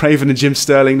Mr. Craven and Jim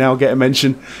Sterling now get a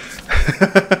mention?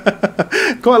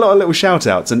 Quite a lot of little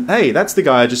shout-outs. And hey, that's the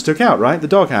guy I just took out, right? The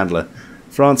dog handler.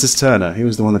 Francis Turner. He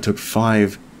was the one that took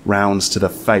 5 rounds to the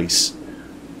face.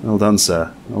 Well done,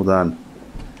 sir. Well done.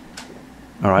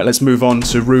 Alright, let's move on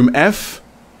to room F.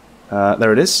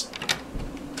 There it is.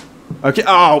 Okay,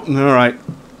 oh, alright.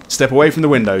 Step away from the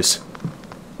windows.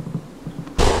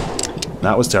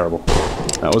 That was terrible.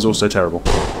 That was also terrible.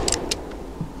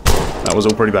 That was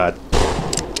all pretty bad.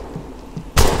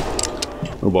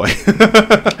 Oh boy.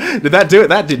 Did that do it?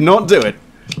 That did not do it.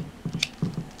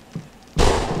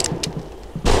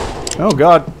 Oh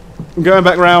god. I'm going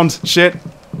back round. Shit.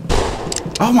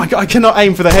 Oh my god, I cannot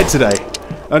aim for the head today.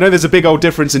 I know there's a big old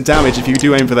difference in damage if you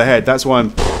do aim for the head. That's why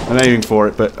I'm aiming for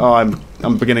it, but oh,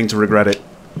 I'm beginning to regret it.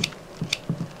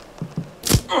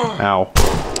 Ow.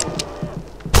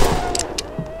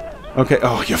 Okay,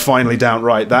 oh, you're finally down.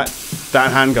 Right, that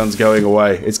handgun's going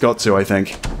away. It's got to, I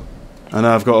think. I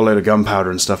know I've got a load of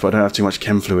gunpowder and stuff, but I don't have too much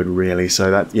chem fluid, really,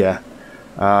 so that, yeah.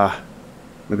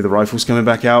 Maybe the rifle's coming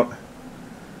back out.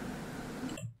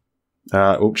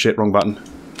 Oh shit, wrong button.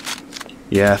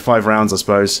 Yeah, 5 rounds, I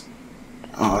suppose.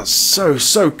 Oh,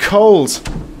 so cold!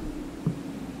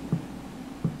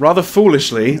 Rather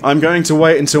foolishly, I'm going to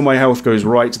wait until my health goes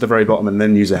right to the very bottom and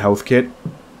then use a health kit.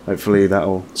 Hopefully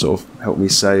that'll sort of help me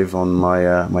save on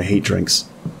my, my heat drinks.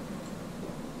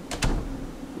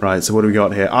 Right, so what do we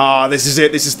got here? Ah, this is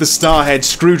it! This is the Starhead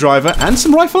screwdriver and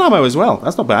some rifle ammo as well.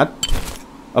 That's not bad.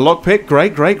 A lockpick,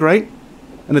 great, great, great.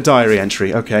 And a diary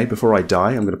entry. Okay, before I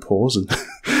die, I'm going to pause and,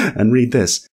 and read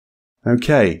this.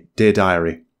 Okay, dear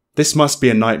diary. This must be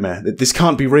a nightmare. This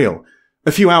can't be real.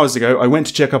 A few hours ago, I went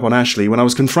to check up on Ashley when I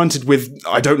was confronted with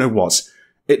I don't know what.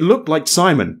 It looked like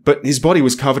Simon, but his body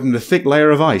was covered in a thick layer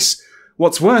of ice.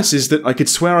 What's worse is that I could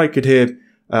swear I could hear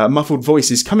muffled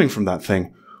voices coming from that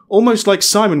thing. Almost like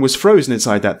Simon was frozen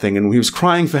inside that thing and he was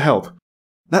crying for help.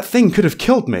 That thing could have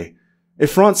killed me.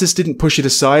 If Francis didn't push it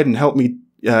aside and help me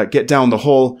get down the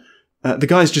hall, the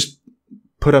guys just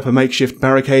put up a makeshift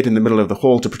barricade in the middle of the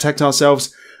hall to protect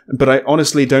ourselves, but I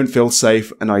honestly don't feel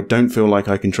safe and I don't feel like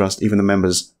I can trust even the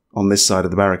members on this side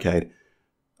of the barricade.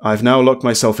 I've now locked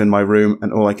myself in my room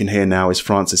and all I can hear now is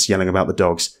Francis yelling about the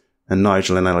dogs and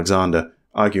Nigel and Alexander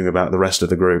arguing about the rest of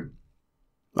the group.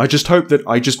 I just hope that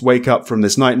I just wake up from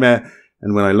this nightmare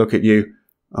and when I look at you,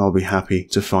 I'll be happy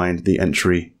to find the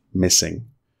entry missing.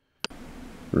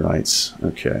 Right,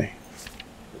 okay.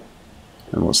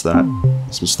 And what's that?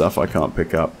 Some stuff I can't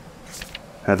pick up.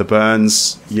 Heather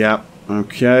Burns, yep,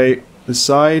 okay. This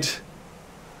side?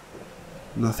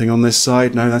 Nothing on this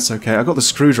side? No, that's okay. I got the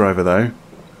screwdriver though.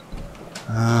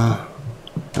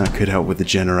 That could help with the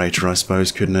generator, I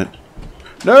suppose, couldn't it?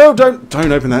 No, don't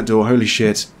open that door, holy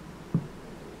shit.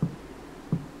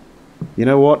 You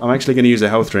know what? I'm actually going to use a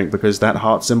health drink because that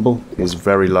heart symbol is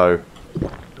very low.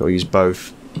 Got to use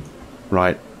both.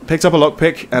 Right. Picked up a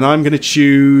lockpick, and I'm going to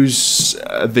choose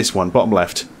this one, bottom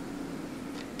left.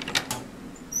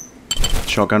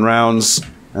 Shotgun rounds,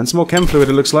 and some more chem fluid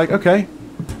it looks like. Okay.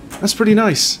 That's pretty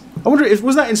nice. I wonder if,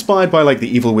 was that inspired by like The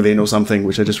Evil Within or something,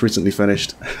 which I just recently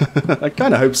finished? I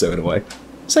kind of hope so in a way.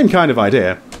 Same kind of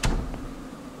idea.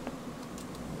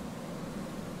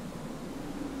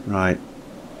 Right.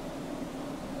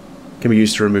 Can be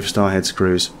used to remove starhead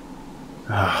screws.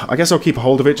 I guess I'll keep a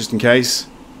hold of it just in case.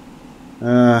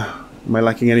 Am I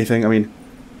lacking anything? I mean,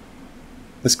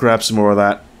 let's grab some more of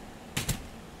that.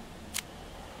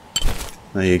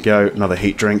 There you go, another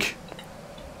heat drink.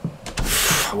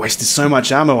 I wasted so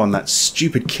much ammo on that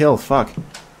stupid kill, fuck.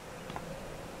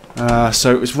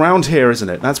 So it's round here, isn't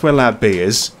it? That's where Lab B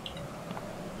is.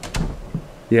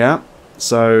 Yeah,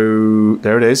 so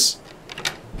there it is.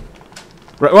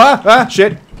 Right,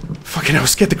 shit! Fucking hell,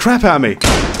 scared the crap out of me!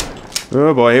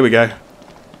 Oh boy, here we go.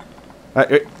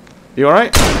 You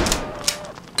alright?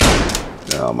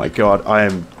 Oh my god, I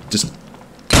am just...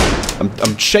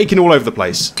 I'm shaking all over the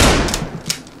place.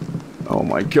 Oh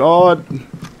my god.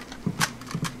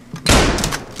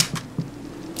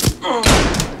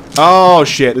 Oh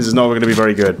shit, this is not going to be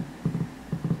very good.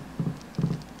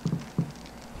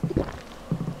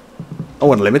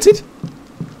 Oh, unlimited?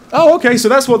 Oh, okay, so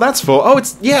that's what that's for. Oh,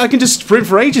 it's... Yeah, I can just sprint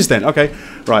for ages then. Okay.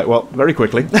 Right, well, very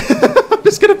quickly. I'm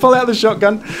just going to pull out the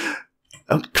shotgun.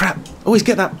 Oh, crap. Always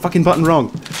get that fucking button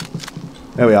wrong.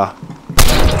 There we are.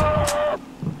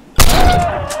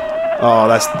 Oh,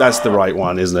 that's the right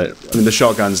one, isn't it? I mean, the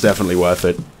shotgun's definitely worth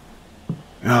it.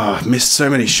 Oh, I've missed so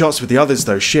many shots with the others,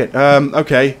 though. Shit.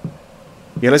 Okay.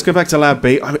 Yeah, let's go back to Lab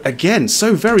B. Again,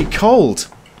 so very cold.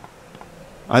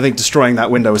 I think destroying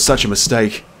that window was such a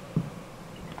mistake.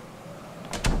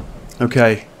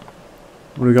 Okay.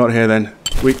 What do we got here, then?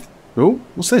 Oh,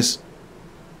 what's this?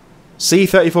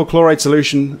 C34 chloride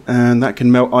solution, and that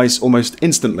can melt ice almost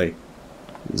instantly.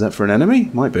 Is that for an enemy?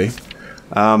 Might be.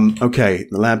 Okay,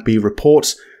 the Lab B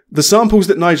report. The samples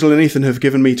that Nigel and Ethan have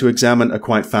given me to examine are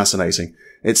quite fascinating.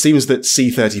 It seems that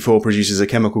C34 produces a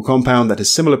chemical compound that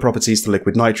has similar properties to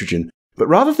liquid nitrogen, but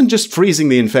rather than just freezing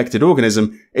the infected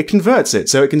organism, it converts it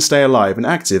so it can stay alive and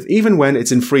active even when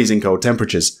it's in freezing cold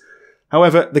temperatures.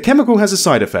 However, the chemical has a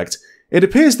side effect. It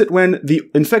appears that when the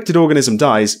infected organism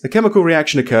dies, a chemical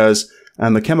reaction occurs,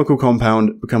 and the chemical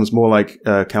compound becomes more like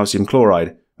calcium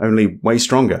chloride, only way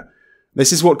stronger.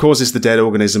 This is what causes the dead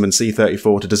organism in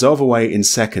C34 to dissolve away in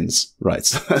seconds. Right,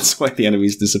 so that's why the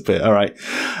enemies disappear. Alright.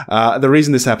 The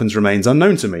reason this happens remains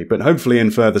unknown to me, but hopefully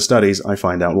in further studies I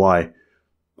find out why.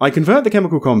 I convert the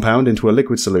chemical compound into a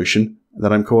liquid solution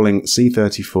that I'm calling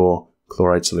C34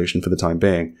 chloride solution for the time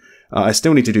being. I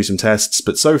still need to do some tests,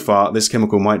 but so far this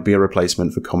chemical might be a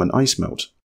replacement for common ice melt.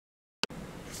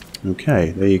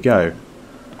 Okay, there you go.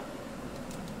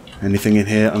 Anything in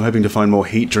here? I'm hoping to find more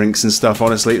heat drinks and stuff,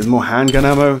 honestly. There's more handgun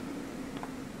ammo.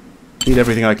 Need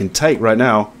everything I can take right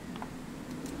now.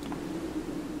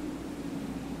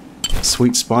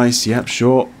 Sweet spice, yep,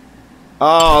 sure.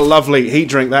 Ah, oh, lovely. Heat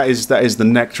drink, that is the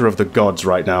nectar of the gods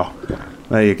right now.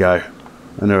 There you go.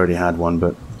 I already had one,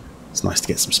 but it's nice to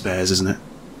get some spares, isn't it?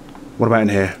 What about in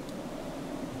here?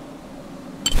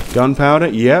 Gunpowder,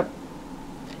 yep.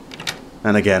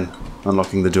 And again,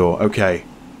 unlocking the door. Okay.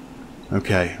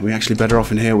 Okay, are we actually better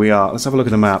off in here? We are. Let's have a look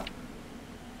at the map.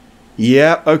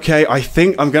 Yeah, okay, I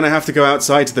think I'm going to have to go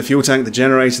outside to the fuel tank, the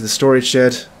generator, the storage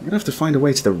shed. I'm going to have to find a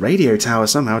way to the radio tower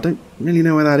somehow. I don't really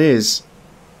know where that is.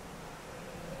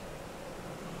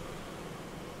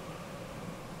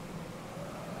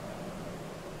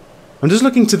 I'm just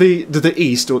looking to the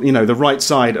east, or, you know, the right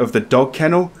side of the dog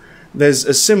kennel. There's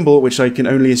a symbol which I can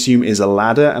only assume is a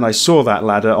ladder, and I saw that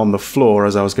ladder on the floor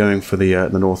as I was going for the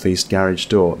northeast garage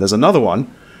door. There's another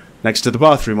one next to the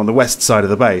bathroom on the west side of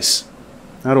the base.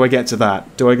 How do I get to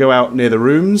that? Do I go out near the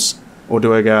rooms, or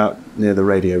do I go out near the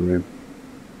radio room?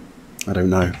 I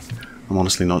don't know. I'm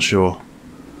honestly not sure.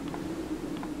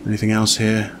 Anything else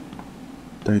here?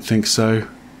 Don't think so.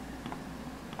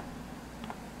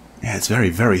 Yeah, it's very,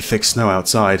 very thick snow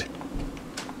outside.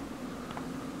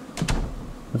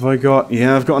 Have I got...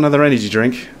 Yeah, I've got another energy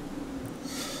drink.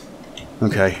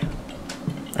 Okay.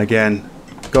 Again,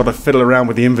 got to fiddle around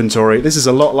with the inventory. This is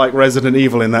a lot like Resident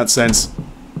Evil in that sense.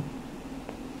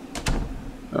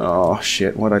 Oh,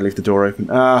 shit. Why'd I leave the door open?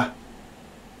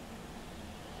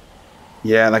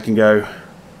 Yeah, that can go.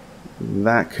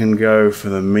 That can go for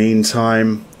the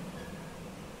meantime.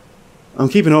 I'm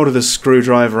keeping hold of the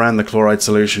screwdriver and the chloride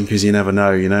solution because you never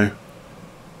know, you know.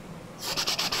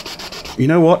 You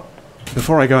know what?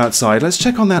 Before I go outside, let's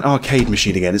check on that arcade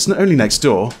machine again. It's not only next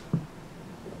door.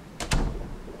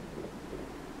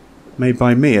 Made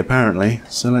by me, apparently.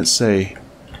 So let's see.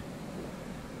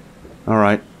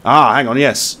 Alright. Ah, hang on,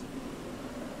 yes.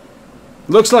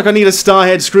 Looks like I need a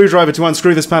starhead screwdriver to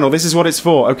unscrew this panel. This is what it's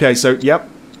for. Okay, so, yep.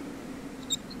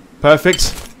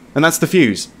 Perfect. And that's the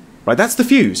fuse. Right, that's the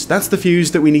fuse. That's the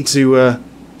fuse that we need to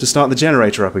start the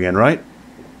generator up again, right?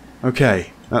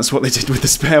 Okay, that's what they did with the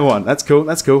spare one. That's cool,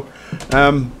 that's cool. Okay,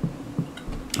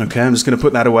 I'm just going to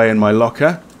put that away in my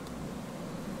locker.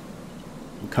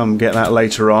 Come get that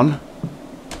later on.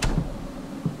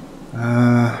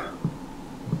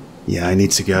 Yeah, I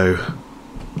need to go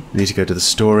to the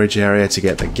storage area to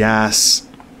get the gas.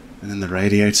 And then the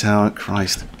radio tower.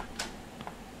 Christ.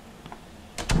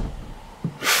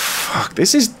 Fuck,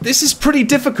 this is pretty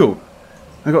difficult.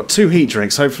 I got 2 heat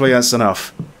drinks, hopefully that's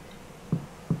enough.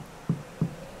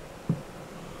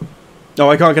 Oh,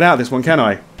 I can't get out of this one, can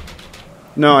I?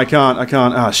 No, I can't.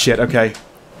 Ah, shit, okay.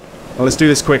 Well, let's do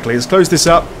this quickly. Let's close this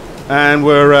up, and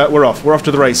we're off. We're off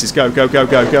to the races. Go, go, go,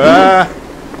 go, go. Ah!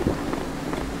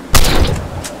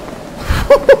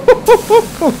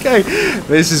 Okay,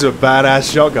 this is a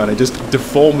badass shotgun. It just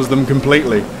deforms them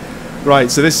completely. Right,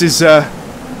 so this is...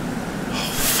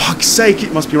 fuck's sake,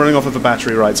 it must be running off of the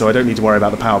battery, right, so I don't need to worry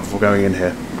about the power before going in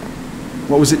here.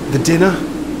 What was it? The dinner?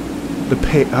 The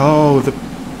pit? Oh, the...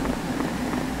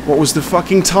 What was the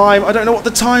fucking time? I don't know what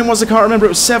the time was, I can't remember. It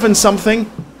was 7 something.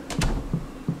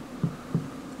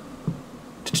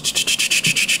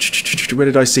 Where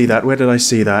did I see that? Where did I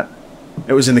see that?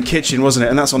 It was in the kitchen, wasn't it?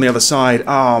 And that's on the other side.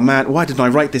 Oh, man, why didn't I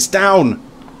write this down?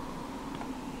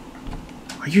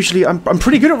 I'm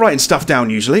pretty good at writing stuff down,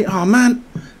 usually. Oh, man.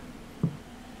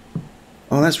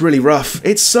 Oh, that's really rough.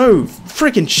 It's so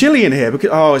freaking chilly in here. Because,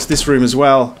 oh, it's this room as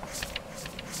well.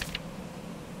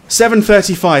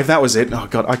 7:35, that was it. Oh,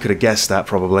 God, I could have guessed that,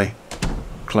 probably.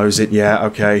 Close it, yeah,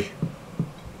 okay.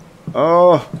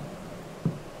 Oh.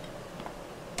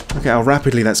 Okay, how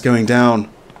rapidly that's going down.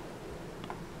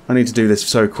 I need to do this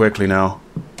so quickly now.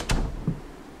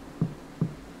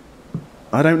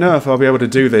 I don't know if I'll be able to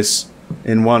do this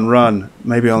in one run.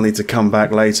 Maybe I'll need to come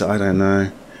back later, I don't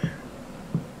know.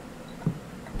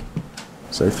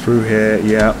 So through here,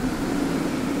 yeah.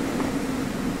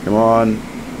 Come on.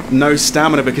 No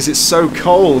stamina because it's so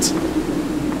cold.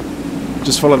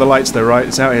 Just follow the lights though, right?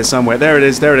 It's out here somewhere. There it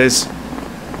is, there it is.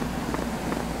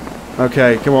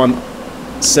 Okay, come on.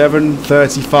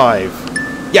 7:35.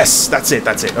 Yes, that's it,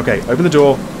 that's it. Okay, open the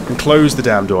door and close the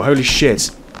damn door. Holy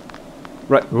shit.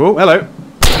 Right, oh, hello.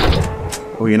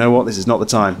 Oh, you know what? This is not the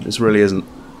time. This really isn't.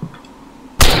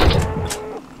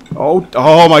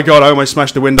 Oh my god, I almost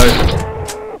smashed the window.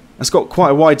 That's got quite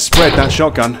a wide spread, that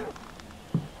shotgun.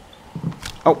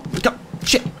 Oh, god,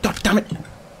 shit, god damn it.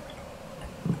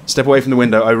 Step away from the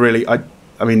window. I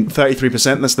mean,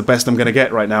 33%, that's the best I'm going to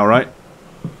get right now, right?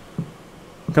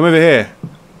 Come over here.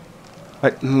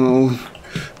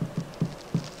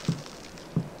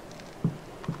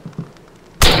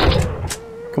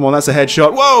 Come on, that's a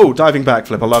headshot. Whoa! Diving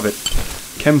backflip. I love it.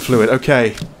 Chem fluid.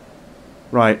 Okay.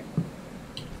 Right.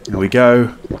 There we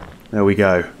go. There we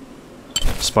go.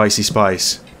 Spicy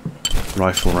spice.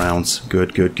 Rifle rounds.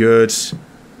 Good, good, good. It's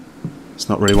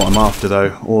not really what I'm after,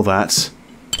 though. All that.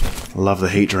 Love the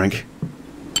heat drink.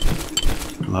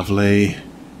 Lovely.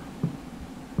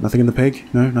 Nothing in the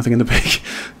pig? No, nothing in the pig.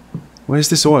 Where's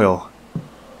this oil?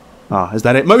 Ah, is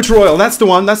that it? Motor oil! That's the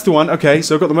one, that's the one. Okay,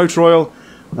 so I've got the motor oil,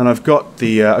 and I've got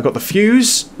the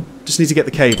fuse. Just need to get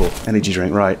the cable. Energy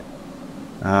drink, right.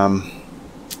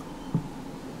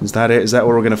 Is that it? Is that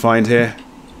what we're going to find here?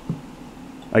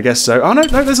 I guess so. Oh, no,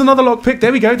 no, there's another lockpick.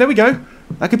 There we go, there we go.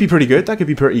 That could be pretty good. That could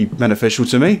be pretty beneficial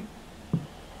to me.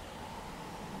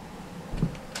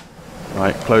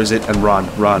 Right, close it and run,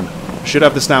 run. Should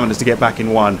have the stamina to get back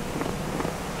in one.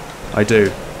 I do,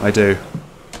 I do.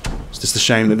 It's just a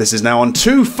shame that this is now on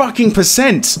 2 fucking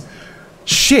 %.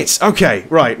 Shit, okay,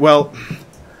 right, well...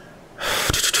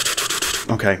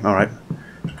 Okay, alright.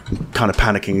 I'm kind of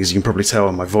panicking, as you can probably tell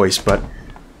on my voice, but...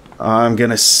 I'm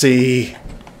gonna see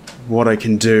what I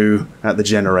can do at the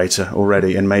generator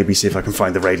already, and maybe see if I can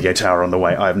find the radio tower on the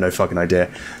way. I have no fucking idea.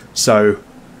 So,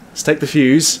 let's take the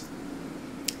fuse.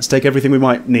 Let's take everything we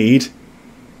might need.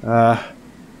 Lockpick,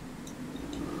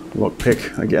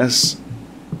 I guess.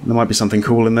 There might be something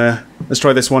cool in there. Let's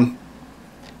try this one.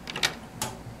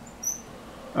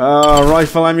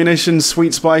 Rifle ammunition,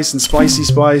 sweet spice and spicy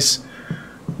spice.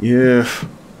 Yeah.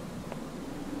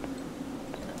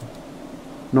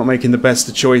 Not making the best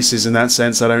of choices in that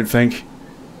sense, I don't think.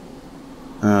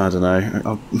 I don't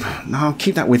know. I'll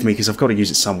keep that with me because I've got to use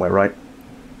it somewhere, right?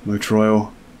 Motor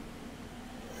oil.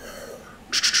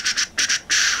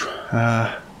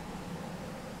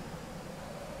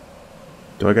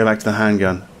 Do I go back to the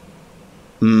handgun?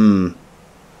 Oh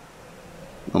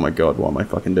my god, what am I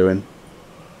fucking doing?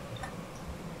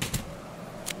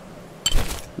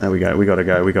 There we go, we gotta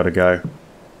go, we gotta go.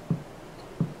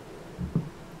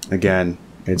 Again,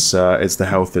 it's the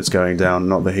health that's going down,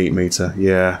 not the heat meter,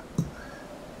 yeah.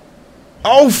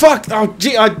 Oh fuck! Oh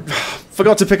gee, I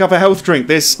forgot to pick up a health drink.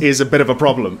 This is a bit of a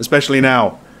problem, especially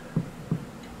now.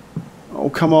 Oh,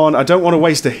 come on. I don't want to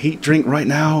waste a heat drink right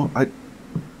now.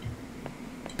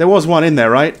 There was one in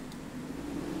there, right?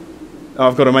 Oh,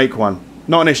 I've got to make one.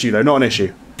 Not an issue, though. Not an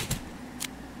issue.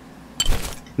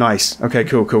 Nice. Okay,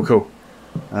 cool, cool, cool.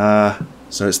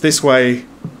 So it's this way,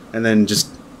 and then just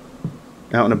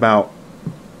out and about.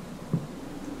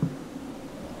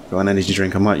 Got an energy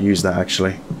drink. I might use that,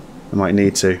 actually. I might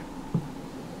need to.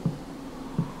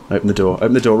 Open the door.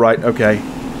 Open the door. Right, okay.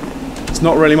 It's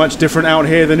not really much different out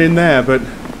here than in there, but...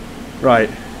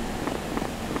 Right.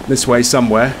 This way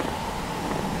somewhere.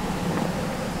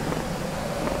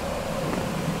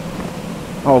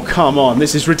 Oh, come on.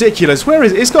 This is ridiculous. Where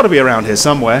is it? It's got to be around here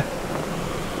somewhere.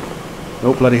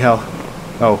 Oh, bloody hell.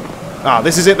 Oh. Ah,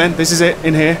 this is it then. This is it.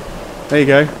 In here. There you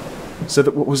go. So,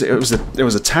 what was it? It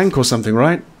was a tank or something,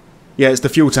 right? Yeah, it's the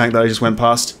fuel tank that I just went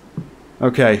past.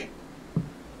 Okay.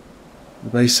 The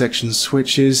base section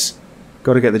switches...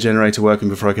 Got to get the generator working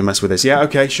before I can mess with this. Yeah,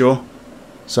 okay, sure.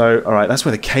 So, alright, that's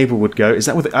where the cable would go. Is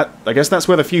that where the... I guess that's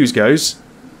where the fuse goes.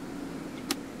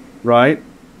 Right.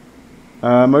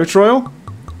 Motor oil?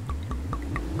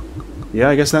 Yeah,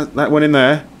 I guess that went in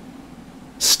there.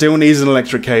 Still needs an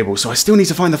electric cable, so I still need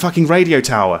to find the fucking radio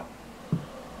tower.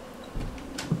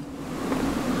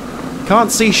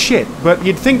 Can't see shit, but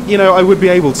you'd think, you know, I would be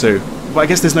able to. But I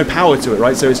guess there's no power to it,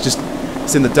 right? So it's just...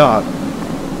 It's in the dark.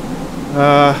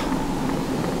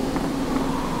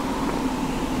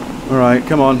 Alright,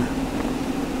 come on.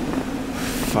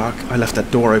 Fuck, I left that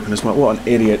door open as well. What an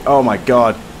idiot. Oh my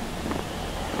god.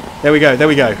 There we go, there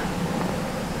we go.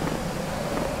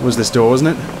 What was this door,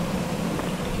 wasn't it?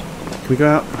 Can we go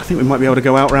out? I think we might be able to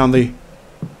go out round the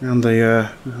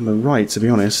right, to be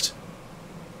honest.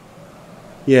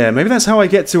 Yeah, maybe that's how I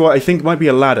get to what I think might be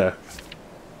a ladder.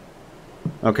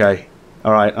 Okay.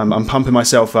 Alright, I'm pumping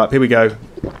myself up. Here we go.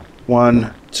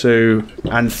 1, 2,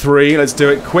 and 3. Let's do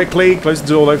it quickly. Close the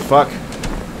door though. Fuck.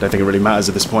 Don't think it really matters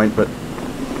at this point, but...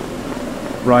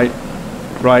 Right.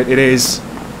 Right, it is.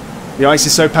 The ice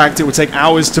is so packed it would take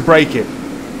hours to break it.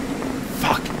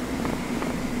 Fuck.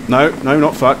 No, no,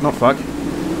 not fuck, not fuck.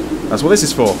 That's what this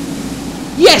is for.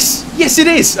 Yes! Yes, it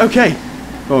is! Okay.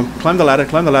 Go on, climb the ladder,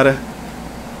 climb the ladder.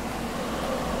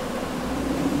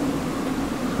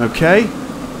 Okay.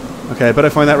 Okay, I better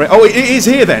find that... Oh, it is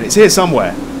here then. It's here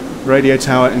somewhere. Radio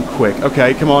tower and quick.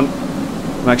 Okay, come on.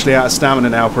 I'm actually out of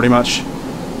stamina now, pretty much.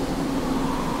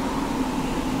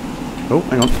 Oh,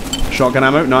 hang on. Shotgun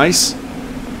ammo. Nice.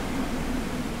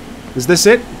 Is this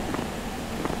it?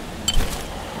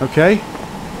 Okay.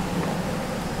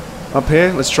 Up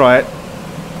here? Let's try it.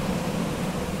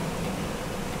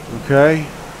 Okay.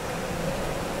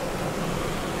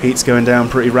 Heat's going down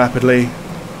pretty rapidly.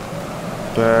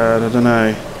 But I don't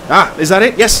know. Ah! Is that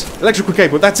it? Yes! Electrical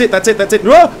cable. That's it, that's it, that's it.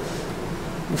 Whoa!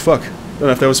 Oh, fuck. Don't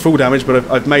know if there was full damage, but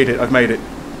I've made it. I've made it.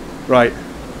 Right.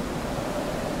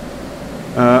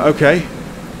 Okay.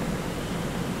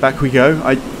 Back we go.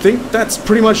 I think that's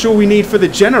pretty much all we need for the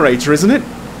generator, isn't it?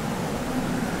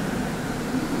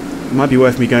 It might be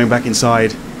worth me going back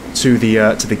inside to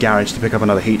the garage to pick up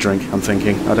another heat drink, I'm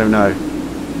thinking. I don't know.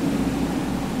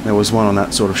 There was one on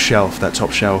that sort of shelf, that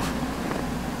top shelf.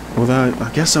 Although,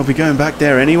 I guess I'll be going back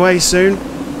there anyway soon.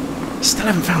 Still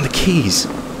haven't found the keys.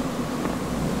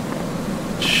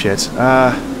 Shit.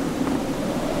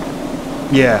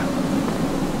 Yeah.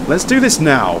 Let's do this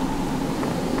now.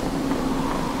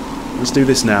 Let's do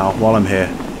this now, while I'm here.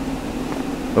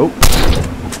 Oh.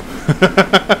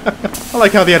 I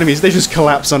like how the enemies, they just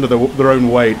collapse under their own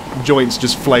weight. Joints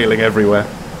just flailing everywhere.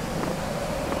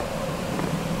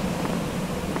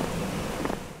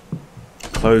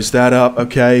 Close that up,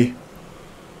 okay.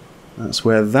 That's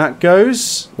where that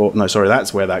goes. Or, no, sorry,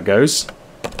 that's where that goes.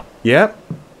 Yep.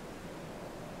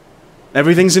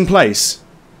 Everything's in place.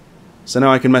 So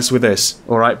now I can mess with this.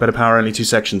 Alright, better power only 2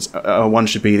 sections. One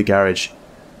should be the garage.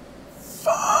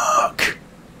 Fuck.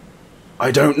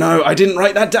 I don't know. I didn't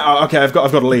write that down. Okay, I've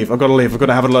got to leave. I've got to leave. I've got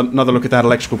to have another look at that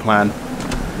electrical plan,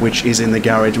 which is in the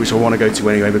garage, which I want to go to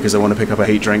anyway because I want to pick up a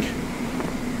heat drink.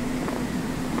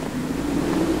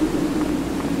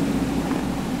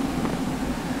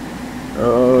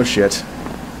 Oh, shit.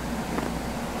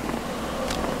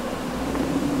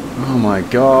 Oh my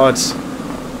god.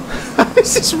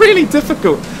 This is really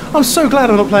difficult. I'm so glad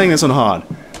I'm not playing this on hard.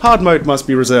 Hard mode must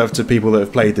be reserved to people that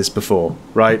have played this before,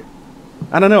 right?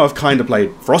 And I know I've kind of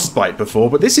played Frostbite before,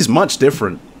 but this is much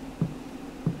different.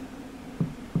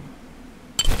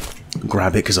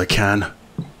 Grab it because I can.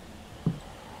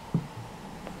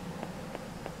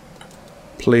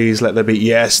 Please let there be...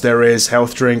 Yes, there is.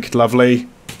 Health drink. Lovely.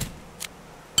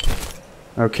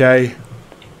 Okay.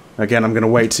 Again, I'm going to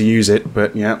wait to use it,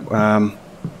 but yeah.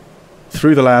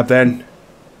 Through the lab then.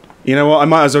 You know what? I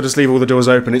might as well just leave all the doors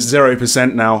open. It's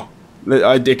 0% now.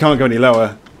 It can't go any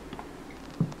lower.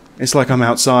 It's like I'm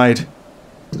outside.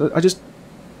 I just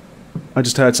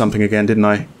heard something again, didn't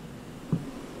I?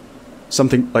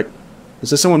 Something like...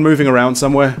 Is there someone moving around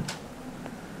somewhere?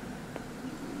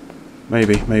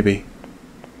 Maybe, maybe.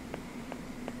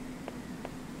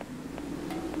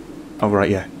 Oh, right,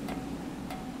 yeah.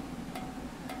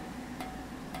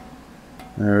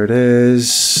 There it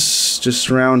is.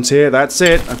 Just around here. That's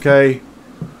it. Okay.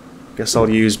 Guess I'll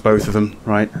use both of them.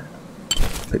 Right.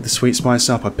 Pick the sweet spice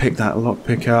up. I picked that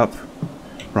lockpick up.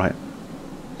 Right.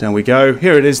 Down we go.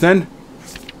 Here it is then.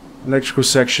 Electrical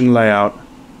section layout.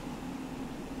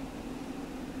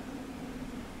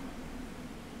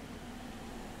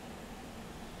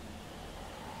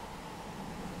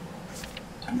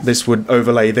 This would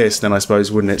overlay this then, I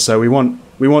suppose, wouldn't it? So we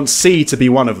want C to be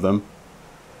one of them.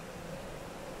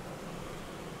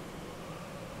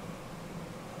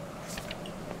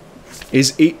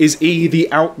 Is E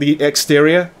the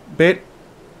exterior bit?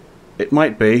 It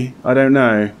might be. I don't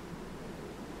know.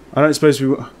 I don't suppose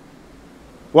we...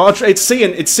 Well, it's C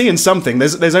and something.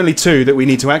 There's only 2 that we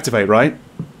need to activate, right?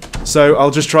 So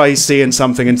I'll just try C and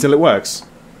something until it works.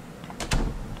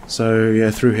 So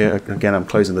yeah, through here again. I'm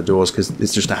closing the doors because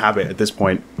it's just a habit at this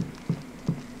point.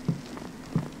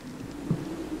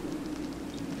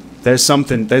 There's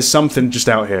something just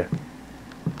out here.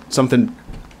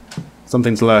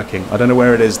 Something's lurking. I don't know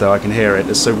where it is though. I can hear it.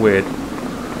 It's so weird.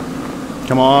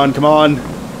 Come on, come on.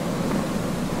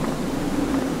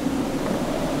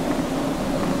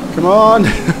 Come on.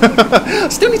 I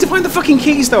still need to find the fucking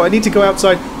keys though. I need to go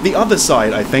outside the other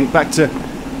side, I think, back to...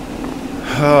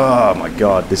 Oh my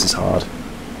god, this is hard.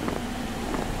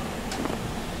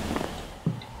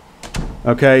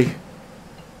 Okay.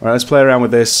 Alright, let's play around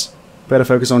with this. Better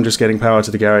focus on just getting power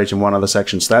to the garage and one other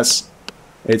section. So that's...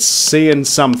 It's C and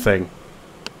something.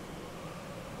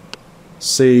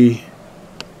 C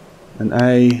and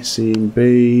A, C and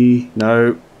B,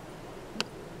 no.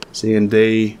 C and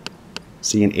D,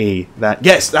 C and E. That,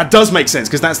 yes, that does make sense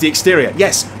because that's the exterior.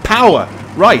 Yes, power,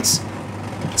 right.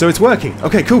 So it's working.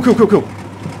 Okay, cool, cool, cool, cool.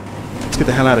 Let's get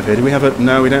the hell out of here. Do we have a...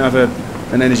 No, we don't have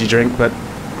an energy drink, but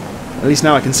at least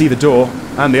now I can see the door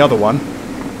and the other one.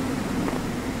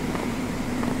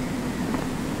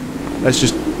 Let's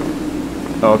just...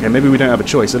 Oh, okay, maybe we don't have a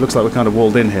choice. It looks like we're kind of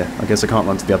walled in here. I guess I can't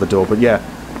run to the other door, but yeah.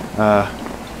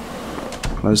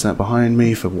 Close that behind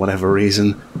me for whatever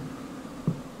reason.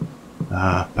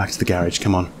 Back to the garage,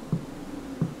 come on.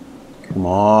 Come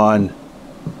on.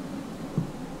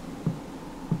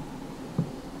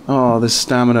 Oh, the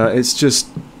stamina. It's just...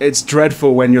 It's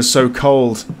dreadful when you're so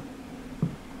cold.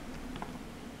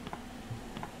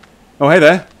 Oh, hey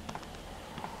there.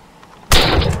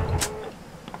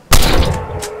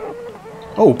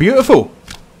 Oh, beautiful.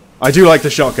 I do like the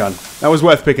shotgun. That was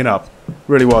worth picking up.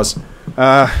 Really was.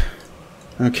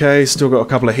 Okay, still got a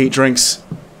couple of heat drinks.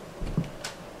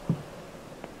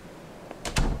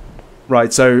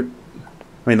 Right, so...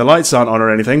 I mean, the lights aren't on or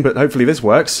anything, but hopefully this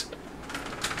works.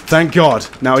 Thank God.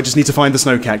 Now I just need to find the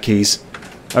snowcat keys.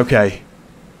 Okay.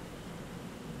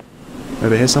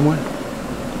 Over here somewhere?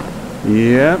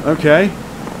 Yeah, okay.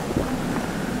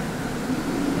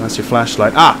 That's your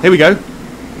flashlight. Ah, here we go.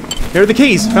 Here are the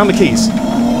keys. Found the keys.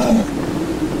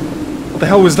 What the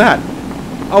hell was that?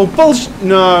 Oh, bullshit.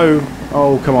 No.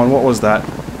 Oh, come on. What was that?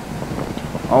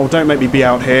 Oh, don't make me be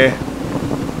out here.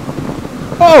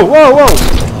 Oh, whoa, whoa.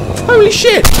 Holy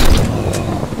shit.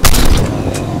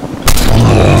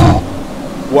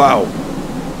 Wow.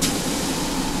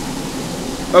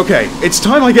 Okay, it's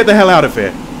time I get the hell out of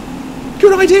here.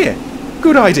 Good idea.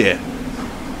 Good idea.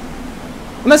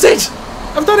 And that's it.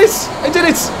 I've done it. I did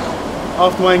it.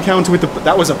 After my encounter with the...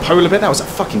 That was a polar bear? That was a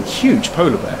fucking huge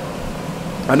polar bear.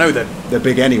 I know that they're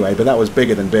big anyway, but that was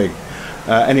bigger than big.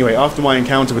 Anyway, after my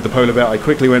encounter with the polar bear, I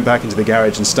quickly went back into the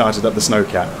garage and started up the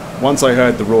snowcat. Once I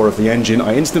heard the roar of the engine,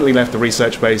 I instantly left the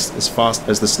research base as fast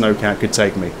as the snowcat could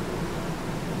take me.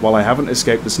 While I haven't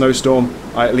escaped the snowstorm,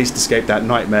 I at least escaped that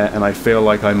nightmare, and I feel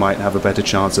like I might have a better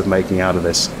chance of making out of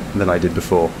this than I did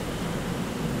before.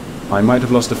 I might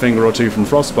have lost a finger or two from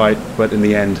Frostbite, but in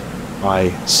the end, I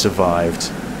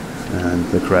survived. And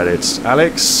the credits.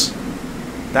 Alex,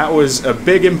 that was a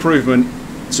big improvement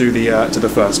to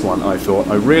the first one, I thought.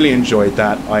 I really enjoyed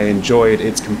that. I enjoyed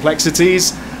its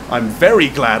complexities. I'm very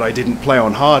glad I didn't play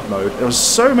on hard mode. There was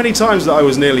so many times that I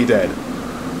was nearly dead.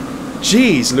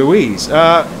 Jeez Louise.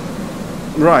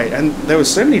 Right, and there were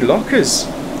so many lockers.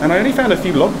 And I only found a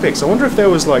few lockpicks. I wonder if there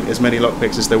was like as many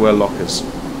lockpicks as there were lockers.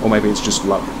 Or maybe it's just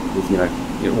luck with, you know,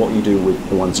 what you do with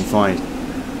the ones you find.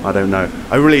 I don't know.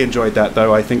 I really enjoyed that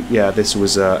though. I think, yeah, this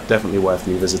was definitely worth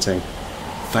me visiting.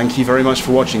 Thank you very much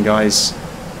for watching, guys.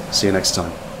 See you next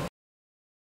time.